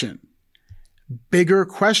production, bigger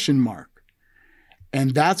question mark.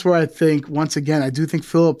 And that's where I think, once again, I do think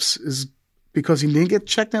Phillips is, because he didn't get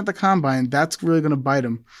checked in at the combine, that's really going to bite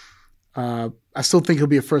him. I still think he'll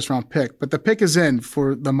be a first-round pick. But the pick is in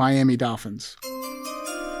for the Miami Dolphins.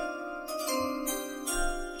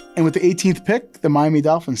 And with the 18th pick, the Miami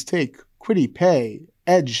Dolphins take Kwity Paye,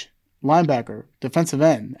 edge, linebacker, defensive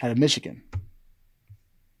end out of Michigan.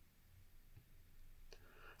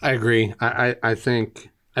 I agree. I think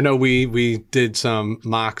 – I know we did some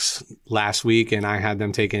mocks last week, and I had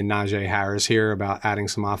them taking Najee Harris here about adding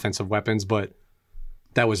some offensive weapons, but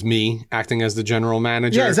that was me acting as the general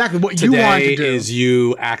manager. Yeah, exactly. What you want to do. Today is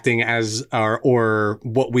you acting as or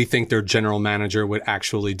what we think their general manager would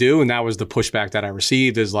actually do, and that was the pushback that I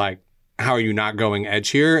received is like, how are you not going edge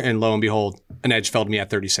here? And lo and behold, an edge fell to me at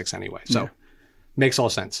 36 anyway. So makes all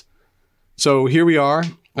sense. So here we are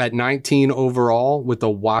at 19 overall with the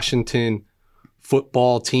Washington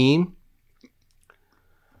football team.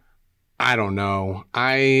 I don't know.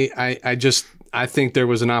 I think there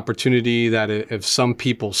was an opportunity that if some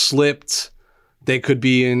people slipped, they could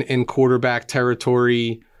be in quarterback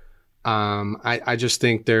territory. I just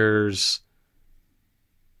think there's.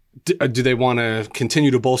 Do they want to continue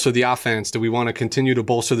to bolster the offense? Do we want to continue to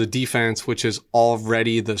bolster the defense, which is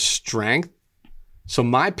already the strength? So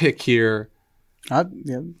my pick here,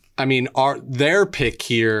 their pick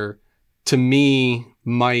here, to me,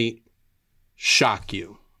 might shock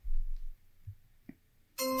you.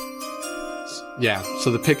 Yeah,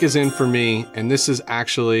 so the pick is in for me, and this is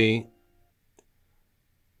actually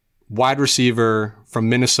wide receiver from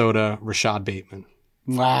Minnesota, Rashad Bateman.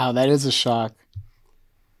 Wow, that is a shock.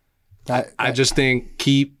 I just think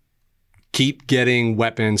keep getting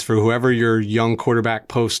weapons for whoever your young quarterback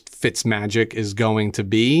post Fitzmagic is going to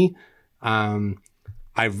be. I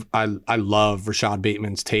love Rashad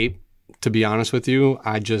Bateman's tape, to be honest with you.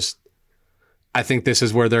 I think this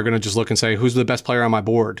is where they're going to just look and say, who's the best player on my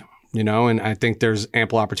board? You know, and I think there's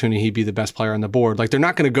ample opportunity he'd be the best player on the board. Like, they're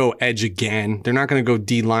not going to go edge again. They're not going to go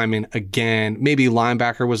D lineman again. Maybe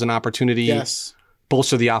linebacker was an opportunity. Yes.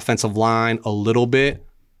 Bolster the offensive line a little bit.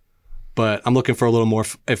 But I'm looking for a little more.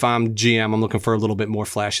 If I'm GM, I'm looking for a little bit more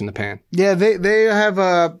flash in the pan. Yeah, they have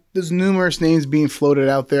there's numerous names being floated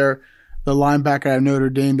out there. The linebacker at Notre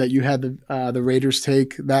Dame that you had the Raiders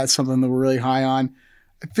take, that's something that we're really high on.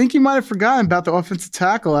 I think you might have forgotten about the offensive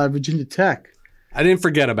tackle out of Virginia Tech. I didn't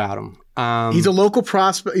forget about him. He's a local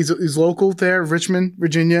prospect. He's local there, Richmond,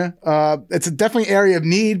 Virginia. It's a definitely area of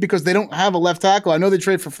need because they don't have a left tackle. I know they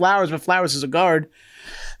trade for Flowers, but Flowers is a guard.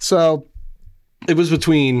 So it was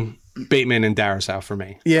between Bateman and Darrisaw for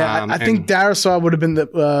me. Yeah, I think Darrisaw would have been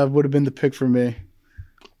the pick for me.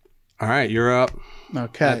 All right, you're up.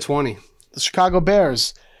 Okay, at 20. The Chicago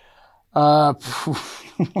Bears. I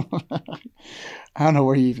don't know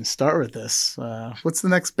where you even start with this. What's the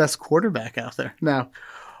next best quarterback out there? Now,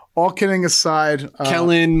 all kidding aside,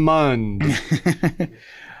 Kellen Mond.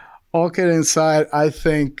 All kidding aside, I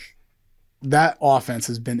think that offense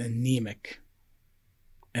has been anemic,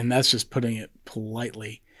 and that's just putting it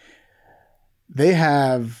politely. They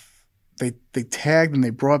tagged and they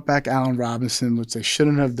brought back Allen Robinson, which they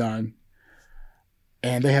shouldn't have done.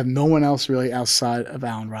 And they have no one else really outside of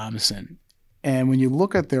Allen Robinson. And when you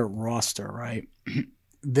look at their roster, right,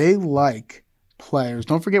 they like players.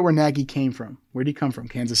 Don't forget where Nagy came from. Where did he come from?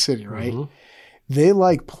 Kansas City, right? Mm-hmm. They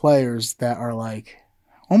like players that are like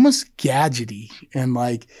almost gadgety and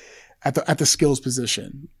like at the skills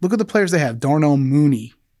position. Look at the players they have. Darnell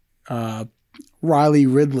Mooney, Riley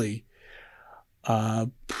Ridley,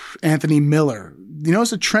 Anthony Miller. You know,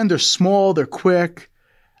 it's a trend. They're small, they're quick,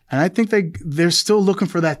 and I think they're still looking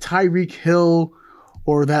for that Tyreek Hill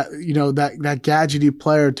or that gadgety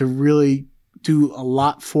player to really do a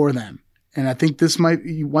lot for them. And I think this might,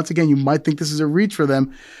 once again, you might think this is a reach for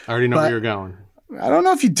them. I already know where you're going. I don't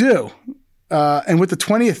know if you do. And with the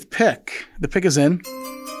 20th pick, the pick is in.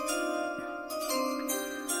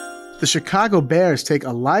 The Chicago Bears take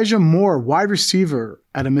Elijah Moore, wide receiver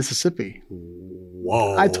out of Mississippi.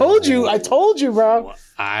 Whoa. I told you, bro.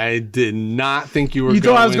 I did not think you were going You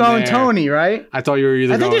thought I was going there. Tony, right? I thought you were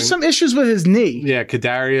either I think there's some issues with his knee. Yeah,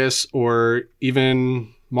 Kadarius or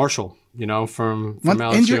even Marshall, from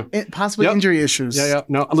LSU. Possibly injury issues. Yeah.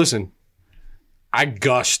 No, listen. I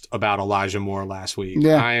gushed about Elijah Moore last week.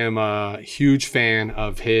 Yeah. I am a huge fan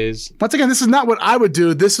of his. Once again, this is not what I would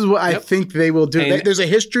do. This is what I think they will do. There's a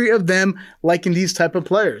history of them liking these type of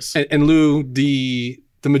players. And Lou, the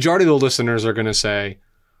majority of the listeners are going to say,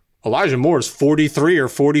 Elijah Moore is 43 or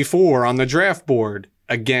 44 on the draft board.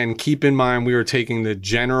 Again, keep in mind we are taking the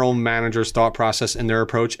general manager's thought process in their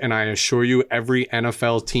approach, and I assure you every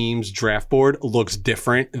NFL team's draft board looks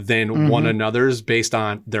different than one another's based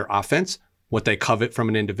on their offense, what they covet from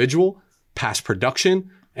an individual, past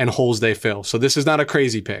production, and holes they fill. So this is not a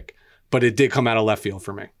crazy pick, but it did come out of left field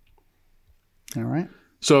for me. All right.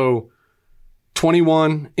 So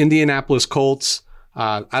 21, Indianapolis Colts.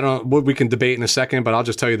 I don't know what we can debate in a second, but I'll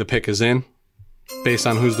just tell you the pick is in based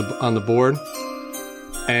on who's on the board.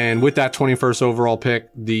 And with that 21st overall pick,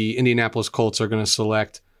 the Indianapolis Colts are going to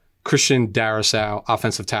select Christian Darrisaw,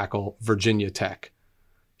 offensive tackle, Virginia Tech.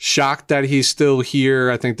 Shocked that he's still here.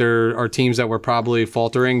 I think there are teams that were probably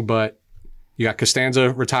faltering, but you got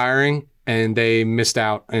Costanza retiring, and they missed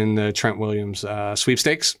out in the Trent Williams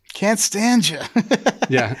sweepstakes. Can't stand you.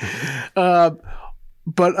 Yeah.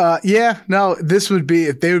 This would be,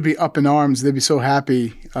 if they would be up in arms, they'd be so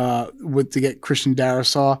happy to get Christian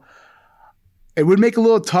Darrisaw. It would make it a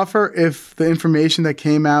little tougher if the information that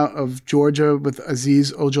came out of Georgia with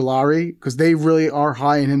Azeez Ojulari, because they really are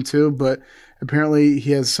high in him too, but apparently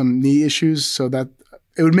he has some knee issues, so that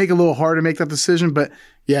it would make it a little harder to make that decision. But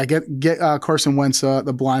yeah, get Carson Wentz,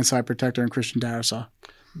 the blindside protector, and Christian Darrisaw.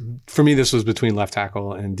 For me, this was between left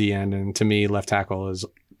tackle and D end, and to me, left tackle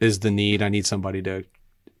is the need. I need somebody to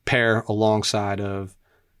pair alongside of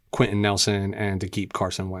Quentin Nelson and to keep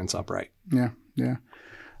Carson Wentz upright. Yeah.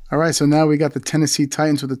 All right, so now we got the Tennessee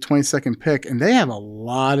Titans with the 22nd pick, and they have a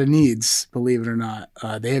lot of needs, believe it or not.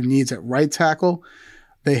 They have needs at right tackle.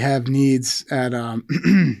 They have needs at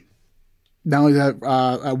not only that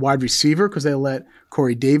at wide receiver because they let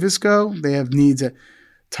Corey Davis go. They have needs at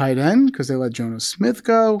tight end because they let Jonas Smith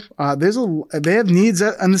go. They have needs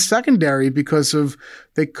in the secondary because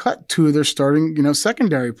they cut two of their starting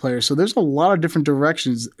secondary players. So there's a lot of different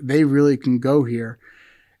directions they really can go here,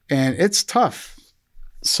 and it's tough.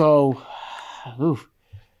 So,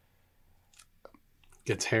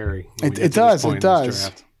 Gets hairy. It does.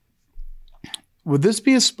 Would this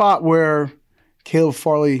be a spot where Caleb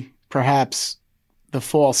Farley, perhaps the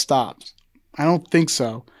fall stops? I don't think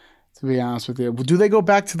so, to be honest with you. Do they go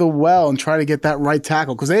back to the well and try to get that right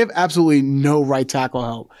tackle? Because they have absolutely no right tackle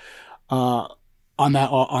help on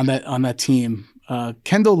that team.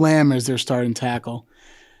 Kendall Lamb is their starting tackle,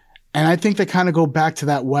 and I think they kind of go back to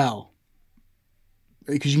that well.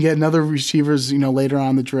 Because you can get another receivers, later on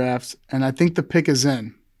in the draft, and I think the pick is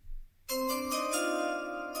in.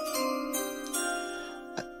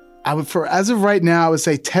 As of right now, I would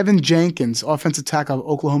say Tevin Jenkins, offensive tackle of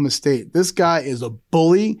Oklahoma State. This guy is a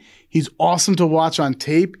bully. He's awesome to watch on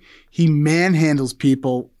tape. He manhandles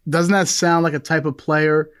people. Doesn't that sound like a type of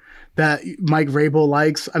player that Mike Vrabel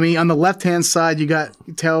likes? I mean, on the left-hand side, you got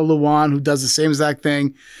Taylor Lewan, who does the same exact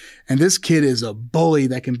thing. And this kid is a bully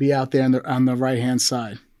that can be out there on the right-hand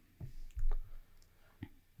side.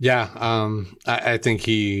 Yeah, I think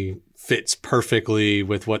he fits perfectly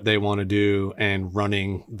with what they want to do and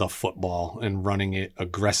running the football and running it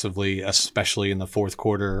aggressively, especially in the fourth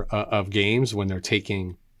quarter of games when they're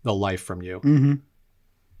taking the life from you. Mm-hmm.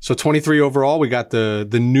 So 23 overall, we got the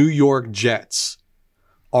New York Jets.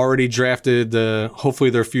 Already drafted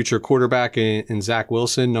hopefully their future quarterback in Zach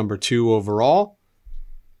Wilson, number 2 overall.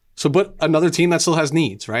 So, but another team that still has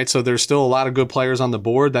needs, right? So there's still a lot of good players on the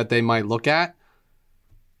board that they might look at.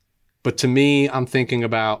 But to me, I'm thinking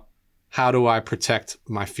about how do I protect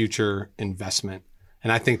my future investment?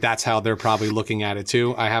 And I think that's how they're probably looking at it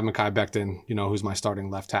too. I have Mekhi Becton, who's my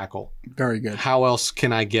starting left tackle. Very good. How else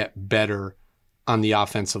can I get better on the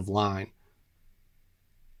offensive line?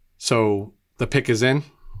 So the pick is in.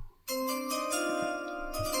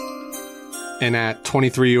 And at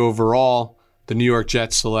 23 overall, the New York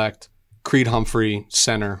Jets select Creed Humphrey,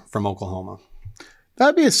 center from Oklahoma.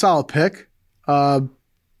 That'd be a solid pick. I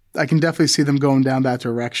can definitely see them going down that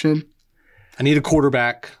direction. I need a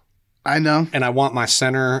quarterback. I know. And I want my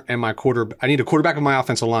center and my quarterback. I need a quarterback of my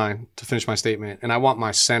offensive line to finish my statement. And I want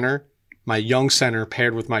my center, my young center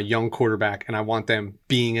paired with my young quarterback. And I want them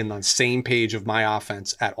being in the same page of my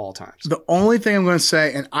offense at all times. The only thing I'm going to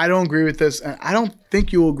say, and I don't agree with this, and I don't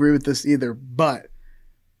think you will agree with this either, but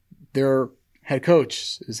their head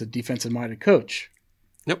coach is a defensive-minded coach.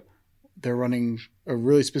 Yep. They're running a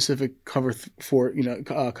really specific cover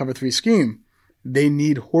 3 scheme. They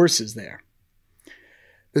need horses there.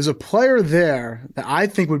 There's a player there that I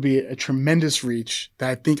think would be a tremendous reach that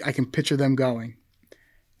I think I can picture them going.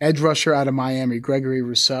 Edge rusher out of Miami, Gregory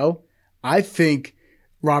Rousseau. I think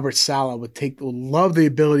Robert Saleh would love the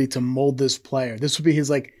ability to mold this player. This would be his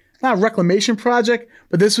not a reclamation project,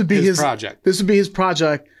 but this would be his project. This would be his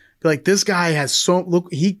project. This guy has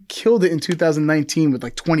he killed it in 2019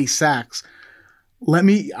 with 20 sacks.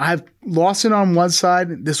 I have Lawson on one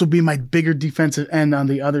side. This will be my bigger defensive end on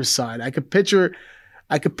the other side. I could picture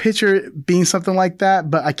it being something like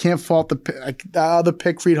that, but I can't fault the other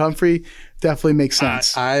pick. Creed Humphrey definitely makes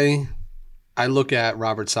sense. I look at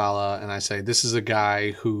Robert Saleh and I say, this is a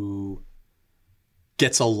guy who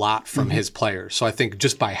gets a lot from his players. So I think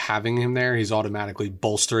just by having him there, he's automatically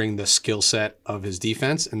bolstering the skill set of his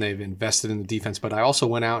defense, and they've invested in the defense. But I also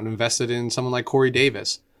went out and invested in someone like Corey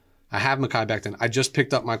Davis. I have Mekhi Becton. I just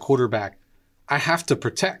picked up my quarterback. I have to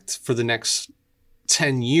protect for the next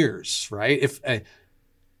 10 years, right? If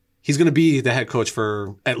he's going to be the head coach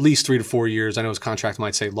for at least 3 to 4 years. I know his contract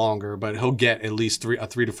might say longer, but he'll get at least a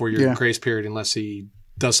 3 to 4 year grace period unless he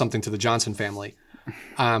does something to the Johnson family.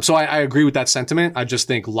 So I agree with that sentiment. I just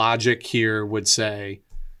think logic here would say,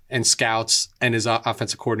 and scouts and his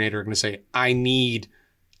offensive coordinator are going to say, I need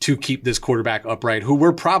to keep this quarterback upright, who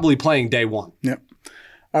we're probably playing day one. Yep.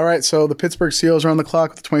 All right, so the Pittsburgh Steelers are on the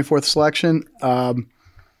clock with the 24th selection.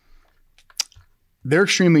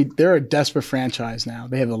 They're a desperate franchise now.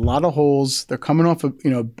 They have a lot of holes. They're coming off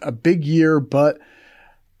a big year, but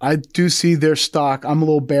I do see their stock. I'm a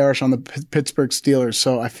little bearish on the Pittsburgh Steelers,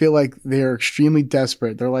 so I feel like they're extremely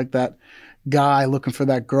desperate. They're like that guy looking for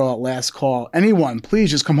that girl at last call. Anyone, please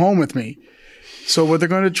just come home with me. So what they're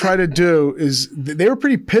going to try to do is they were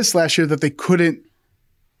pretty pissed last year that they couldn't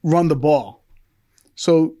run the ball.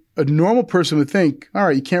 So a normal person would think, all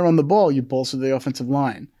right, you can't run the ball, you bolster the offensive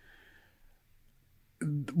line.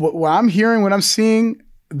 What I'm hearing, what I'm seeing,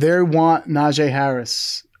 they want Najee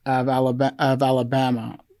Harris of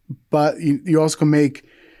Alabama. But you also can make,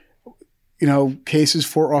 cases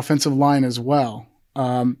for offensive line as well.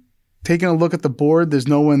 Taking a look at the board, there's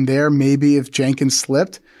no one there. Maybe if Jenkins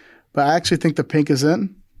slipped, but I actually think the pink is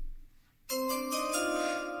in.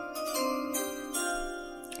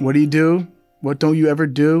 What do you do? What don't you ever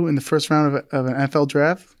do in the first round of an NFL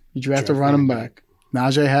draft? You draft a running back.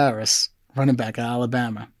 Najee Harris, running back at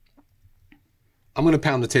Alabama. I'm going to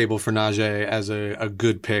pound the table for Najee as a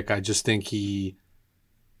good pick. I just think he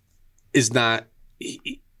is not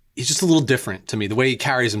he's just a little different to me. The way he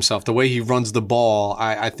carries himself, the way he runs the ball,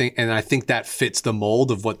 I think that fits the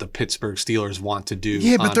mold of what the Pittsburgh Steelers want to do.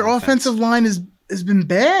 Yeah, but their offensive line has been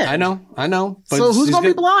bad. I know. But so who's going to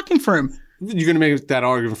be blocking for him? You're going to make that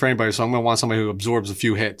argument for anybody, so I'm going to want somebody who absorbs a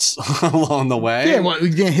few hits along the way. Yeah, you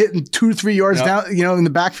get hit in 2 to 3 yards down, in the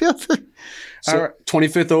backfield. So right.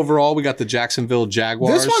 25th overall, we got the Jacksonville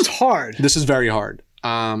Jaguars. This one's hard. This is very hard.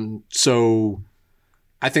 So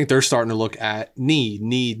I think they're starting to look at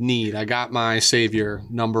need. I got my savior,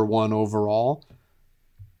 number 1 overall.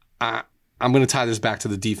 I'm going to tie this back to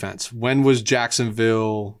the defense. When was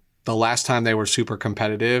Jacksonville, the last time they were super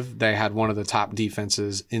competitive, they had one of the top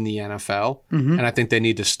defenses in the NFL. Mm-hmm. And I think they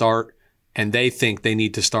need to start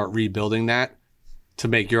rebuilding that to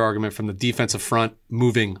make your argument from the defensive front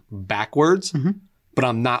moving backwards. Mm-hmm. But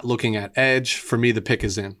I'm not looking at edge. For me, the pick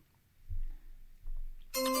is in.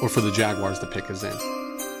 Or for the Jaguars, the pick is in.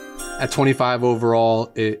 At 25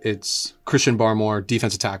 overall, it's Christian Barmore,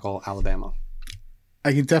 defensive tackle, Alabama.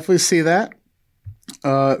 I can definitely see that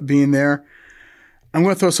being there. I'm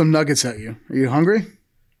going to throw some nuggets at you. Are you hungry?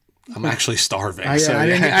 I'm actually starving. I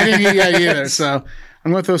didn't eat that either. So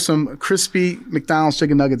I'm going to throw some crispy McDonald's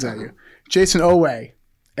chicken nuggets at you. Jason Oweh,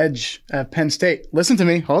 edge at Penn State. Listen to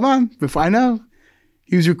me. Hold on. Before I know.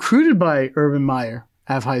 He was recruited by Urban Meyer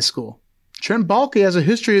out of high school. Trent Baalke has a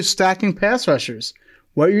history of stacking pass rushers.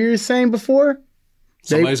 What were you saying before?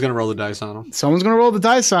 Somebody's going to roll the dice on him. Someone's going to roll the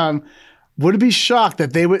dice on him. Would it be shocked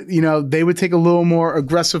that they would take a little more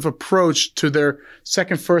aggressive approach to their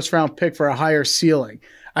first round pick for a higher ceiling?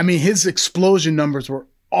 I mean, his explosion numbers were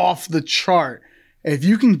off the chart. If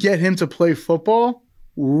you can get him to play football,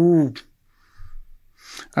 ooh.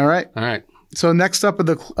 All right. So next up are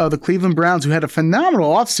the Cleveland Browns, who had a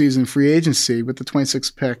phenomenal offseason free agency with the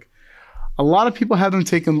 26th pick. A lot of people have them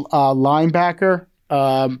taking linebacker,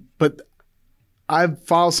 but I've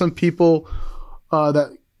followed some people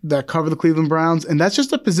that cover the Cleveland Browns, and that's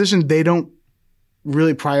just a position they don't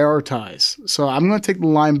really prioritize. So I'm going to take the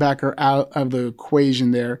linebacker out of the equation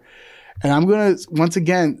there, and I'm going to, once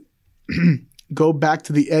again, go back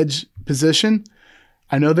to the edge position.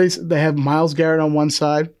 I know they have Myles Garrett on one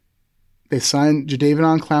side. They signed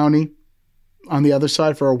Jadeveon Clowney on the other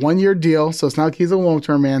side for a 1-year deal, so it's not like he's a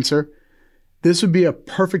long-term answer. This would be a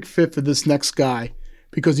perfect fit for this next guy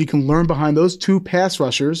because he can learn behind those 2 pass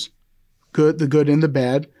rushers, the good and the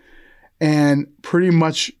bad, and pretty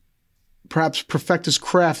much perhaps perfect his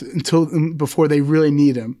craft before they really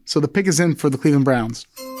need him. So the pick is in for the Cleveland Browns.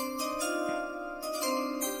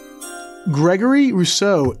 Gregory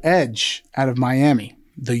Rousseau, edge out of Miami,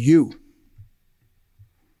 the U.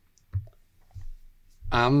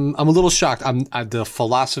 I'm a little shocked. The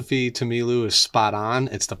philosophy to me, Lou, is spot on.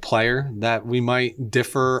 It's the player that we might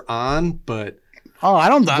differ on, but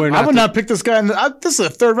I would not pick this guy. This is a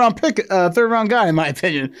third round guy in my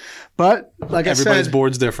opinion. But like I said, everybody's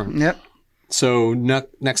board's different. Yep. So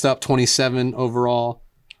next up, 27 overall,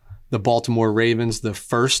 the Baltimore Ravens, the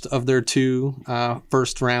first of their 2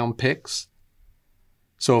 first round picks.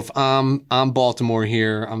 So if I'm Baltimore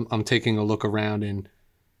here, I'm taking a look around and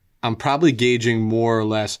I'm probably gauging more or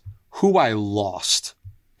less who I lost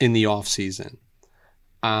in the offseason.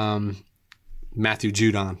 Matthew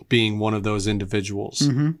Judon being one of those individuals.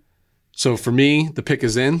 Mm-hmm. So for me, the pick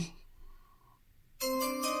is in.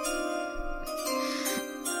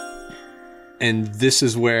 And this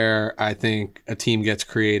is where I think a team gets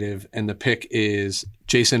creative, and the pick is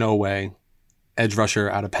Jason Oweh, edge rusher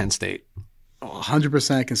out of Penn State.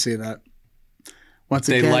 100% I can see that. Once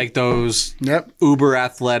They again, like those Yep. uber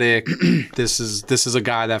athletic. This is a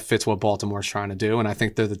guy that fits what Baltimore's trying to do, and I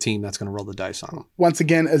think they're the team that's going to roll the dice on him. Once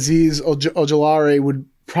again, Aziz Ojulari would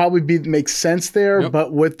probably make sense there, Yep.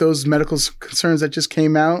 but with those medical concerns that just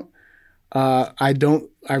came out, I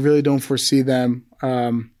really don't foresee them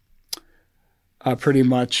pretty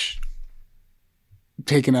much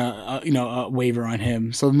taking a waiver on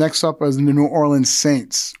him. So next up is the New Orleans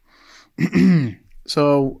Saints.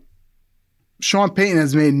 So Sean Payton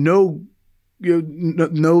has made no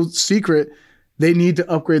secret they need to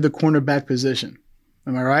upgrade the cornerback position.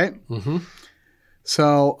 Am I right? Mm-hmm.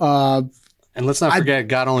 So, and let's not forget,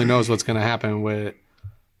 God only knows what's going to happen with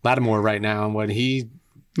Lattimore right now and when he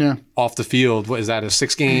off the field. What is that? A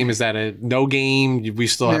 6 game? Is that a no game? We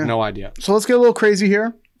still have no idea. So let's get a little crazy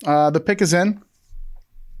here. The pick is in.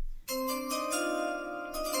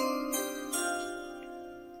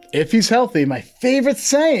 If he's healthy, my favorite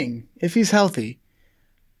saying, if he's healthy,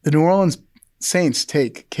 the New Orleans Saints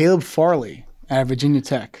take Caleb Farley out of Virginia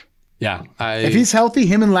Tech. Yeah. If he's healthy,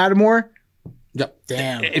 him and Lattimore, yep.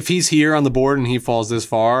 damn. If he's here on the board and he falls this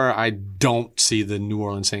far, I don't see the New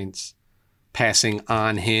Orleans Saints passing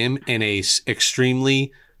on him in a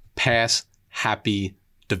extremely pass-happy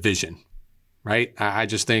division, right? I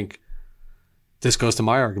just think this goes to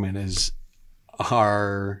my argument is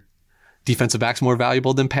our defensive backs more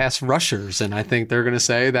valuable than pass rushers, and I think they're going to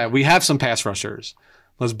say that we have some pass rushers.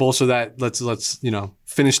 Let's bolster that. Let's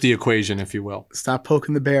finish the equation, if you will. Stop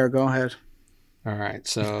poking the bear. Go ahead. All right,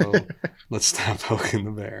 so let's stop poking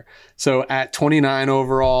the bear. So at 29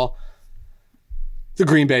 overall, the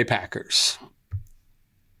Green Bay Packers.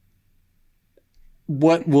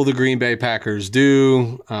 What will the Green Bay Packers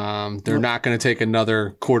do? They're not going to take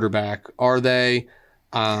another quarterback, are they?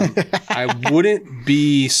 I wouldn't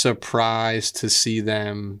be surprised to see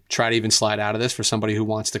them try to even slide out of this for somebody who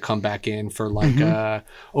wants to come back in for like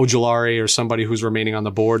Ojulari or somebody who's remaining on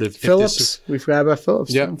the board. Phillips. We forgot about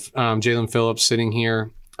Phillips. Yep. Jalen Phillips sitting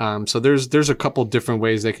here. So there's a couple different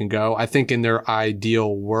ways they can go. I think in their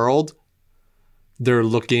ideal world, they're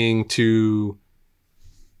looking to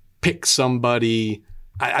pick somebody,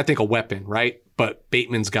 I think a weapon, right? But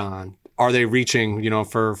Bateman's gone. Are they reaching,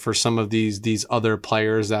 for some of these other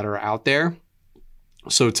players that are out there?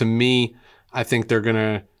 So to me, I think they're going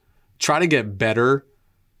to try to get better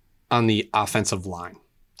on the offensive line.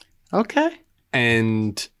 Okay.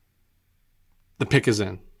 And the pick is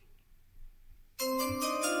in.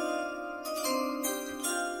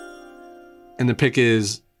 And the pick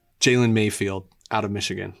is Jalen Mayfield out of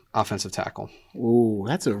Michigan, offensive tackle. Ooh,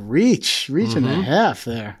 that's a reach and a half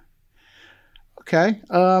there. Okay.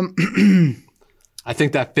 I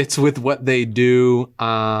think that fits with what they do.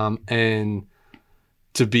 And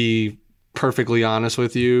to be perfectly honest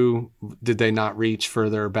with you, did they not reach for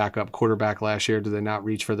their backup quarterback last year? Did they not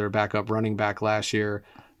reach for their backup running back last year?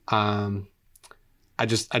 I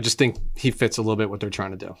just think he fits a little bit what they're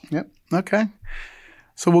trying to do. Yep. Okay.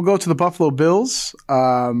 So we'll go to the Buffalo Bills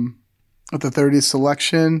with the 30th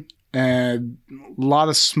selection, and a lot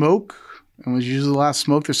of smoke. And was usually a lot of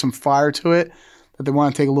smoke. There's some fire to it that they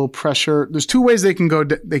want to take a little pressure. There's two ways they can go.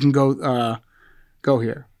 They can go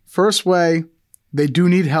here. First way, they do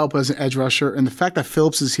need help as an edge rusher, and the fact that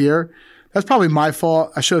Phillips is here, that's probably my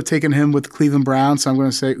fault. I should have taken him with Cleveland Browns. So I'm going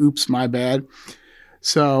to say, oops, my bad.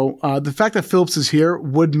 So the fact that Phillips is here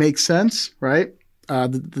would make sense, right? The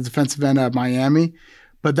defensive end of Miami,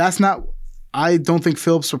 but that's not. I don't think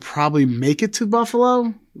Phillips will probably make it to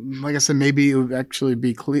Buffalo. Like I said, maybe it would actually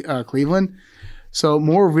be Cleveland. So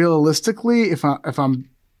more realistically, if I'm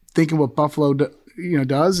thinking what Buffalo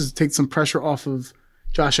does is take some pressure off of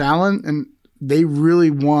Josh Allen, and they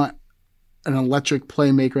really want an electric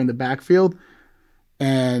playmaker in the backfield.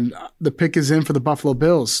 And the pick is in for the Buffalo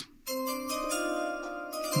Bills.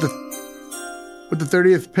 With the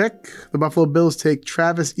 30th pick, the Buffalo Bills take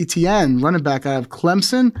Travis Etienne, running back out of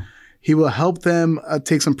Clemson. He will help them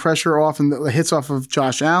take some pressure off and the hits off of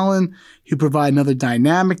Josh Allen. He'll provide another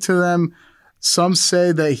dynamic to them. Some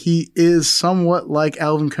say that he is somewhat like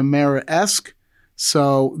Alvin Kamara-esque,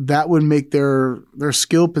 so that would make their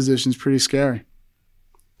skill positions pretty scary.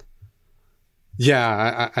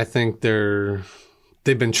 Yeah, I think they've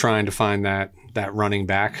been trying to find that running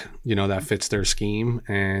back, that fits their scheme,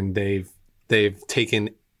 and they've taken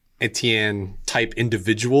Etienne type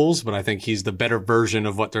individuals, but I think he's the better version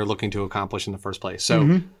of what they're looking to accomplish in the first place.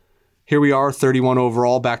 So here we are, 31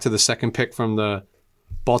 overall, back to the second pick from the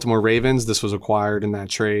Baltimore Ravens. This was acquired in that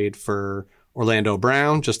trade for Orlando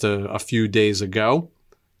Brown just a few days ago.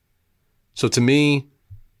 So to me,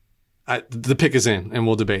 the pick is in, and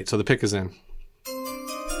we'll debate. So the pick is in.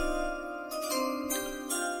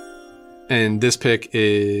 And this pick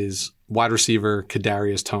is wide receiver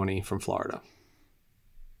Kadarius Toney from Florida.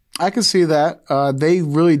 I can see that. They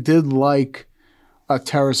really did like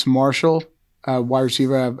Terrace Marshall, wide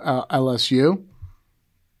receiver at LSU.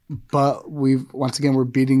 But we're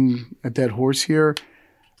beating a dead horse here.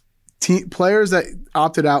 Players that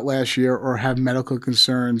opted out last year or have medical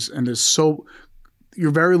concerns, and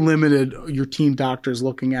you're very limited. Your team doctor is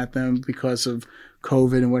looking at them because of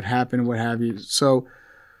COVID and what happened and what have you. So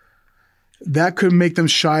that could make them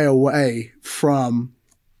shy away from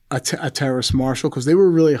a Terrace Marshall because they were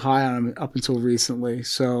really high on him up until recently.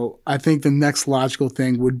 So I think the next logical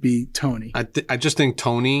thing would be Toney. I just think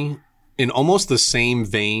Toney, in almost the same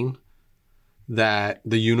vein that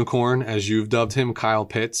the unicorn, as you've dubbed him, Kyle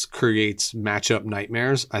Pitts, creates matchup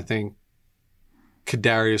nightmares, I think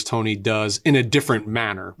Kadarius Toney does in a different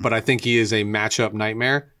manner. But I think he is a matchup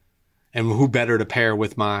nightmare. And who better to pair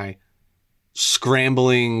with my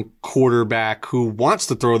scrambling quarterback who wants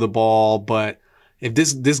to throw the ball, but if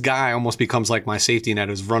this guy almost becomes like my safety net,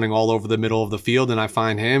 is running all over the middle of the field, and I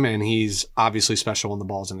find him, and he's obviously special when the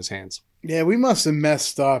ball's in his hands. Yeah, we must have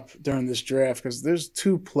messed up during this draft because there's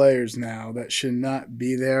two players now that should not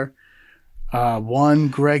be there. One,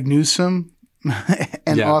 Greg Newsome,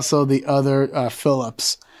 and also the other,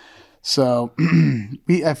 Phillips. So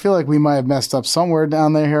I feel like we might have messed up somewhere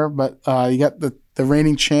down there here, but you got the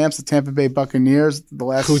reigning champs, the Tampa Bay Buccaneers,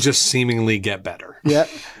 who just seemingly get better. Yeah,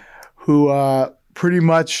 who pretty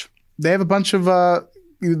much they have a bunch of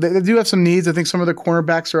they do have some needs. I think some of their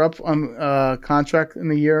cornerbacks are up on contract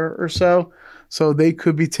in a year or so they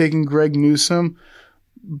could be taking Greg Newsome.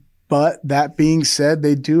 But that being said,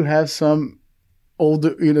 they do have some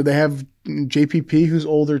older. They have JPP who's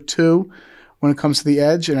older too when it comes to the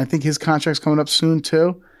edge, and I think his contract's coming up soon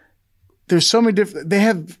too. There's so many different.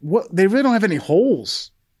 They really don't have any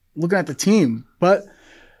holes. Looking at the team, but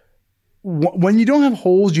when you don't have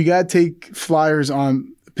holes, you got to take flyers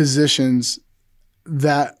on positions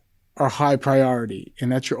that are high priority,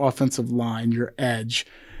 and that's your offensive line, your edge,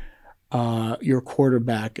 your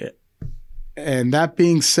quarterback. And that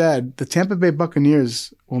being said, the Tampa Bay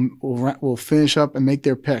Buccaneers will finish up and make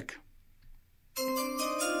their pick.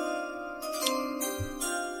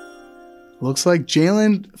 Looks like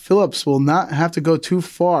Jalen Phillips will not have to go too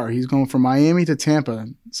far. He's going from Miami to Tampa.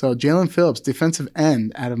 So Jalen Phillips, defensive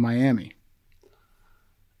end out of Miami.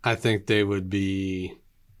 I think they would be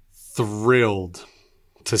thrilled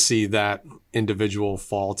to see that individual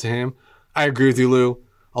fall to him. I agree with you, Lou.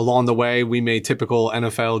 Along the way, we made typical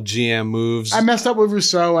NFL GM moves. I messed up with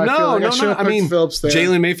Rousseau. I mean, Phillips there.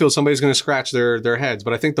 Jalen Mayfield, somebody's going to scratch their heads.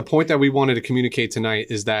 But I think the point that we wanted to communicate tonight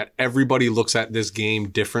is that everybody looks at this game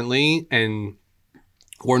differently, and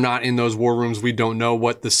we're not in those war rooms. We don't know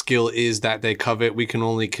what the skill is that they covet. We can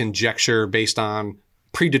only conjecture based on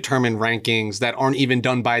predetermined rankings that aren't even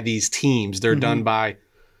done by these teams. They're done by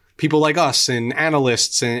people like us and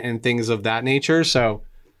analysts and things of that nature. So,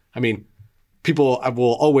 I mean, people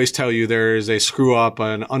will always tell you there is a screw up,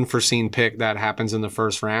 an unforeseen pick that happens in the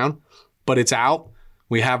first round, but it's out.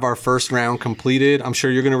 We have our first round completed. I'm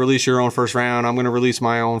sure you're going to release your own first round. I'm going to release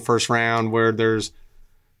my own first round where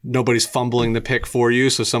nobody's fumbling the pick for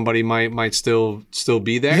you, so somebody might still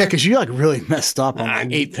be there. Yeah, because you really messed up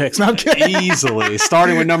on 8 picks. No, I'm kidding. Easily.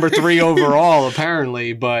 Starting with number 3 overall,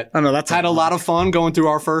 apparently. But I know, had a lot of fun going through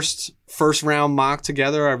our first round mock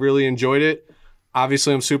together. I really enjoyed it.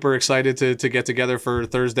 Obviously, I'm super excited to get together for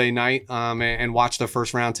Thursday night and watch the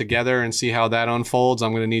first round together and see how that unfolds.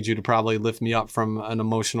 I'm going to need you to probably lift me up from an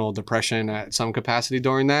emotional depression at some capacity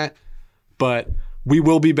during that. But we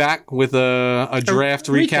will be back with a draft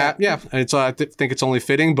recap. Yeah, I think it's only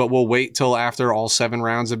fitting, but we'll wait till after all 7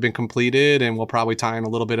 rounds have been completed, and we'll probably tie in a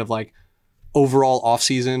little bit of overall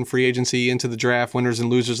offseason free agency into the draft, winners and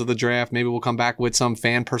losers of the draft. Maybe we'll come back with some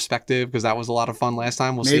fan perspective because that was a lot of fun last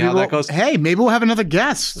time. We'll see how that goes. Hey, maybe we'll have another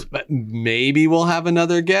guest. But in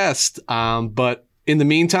the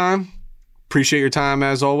meantime, appreciate your time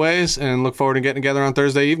as always and look forward to getting together on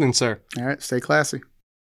Thursday evening, sir. All right, stay classy.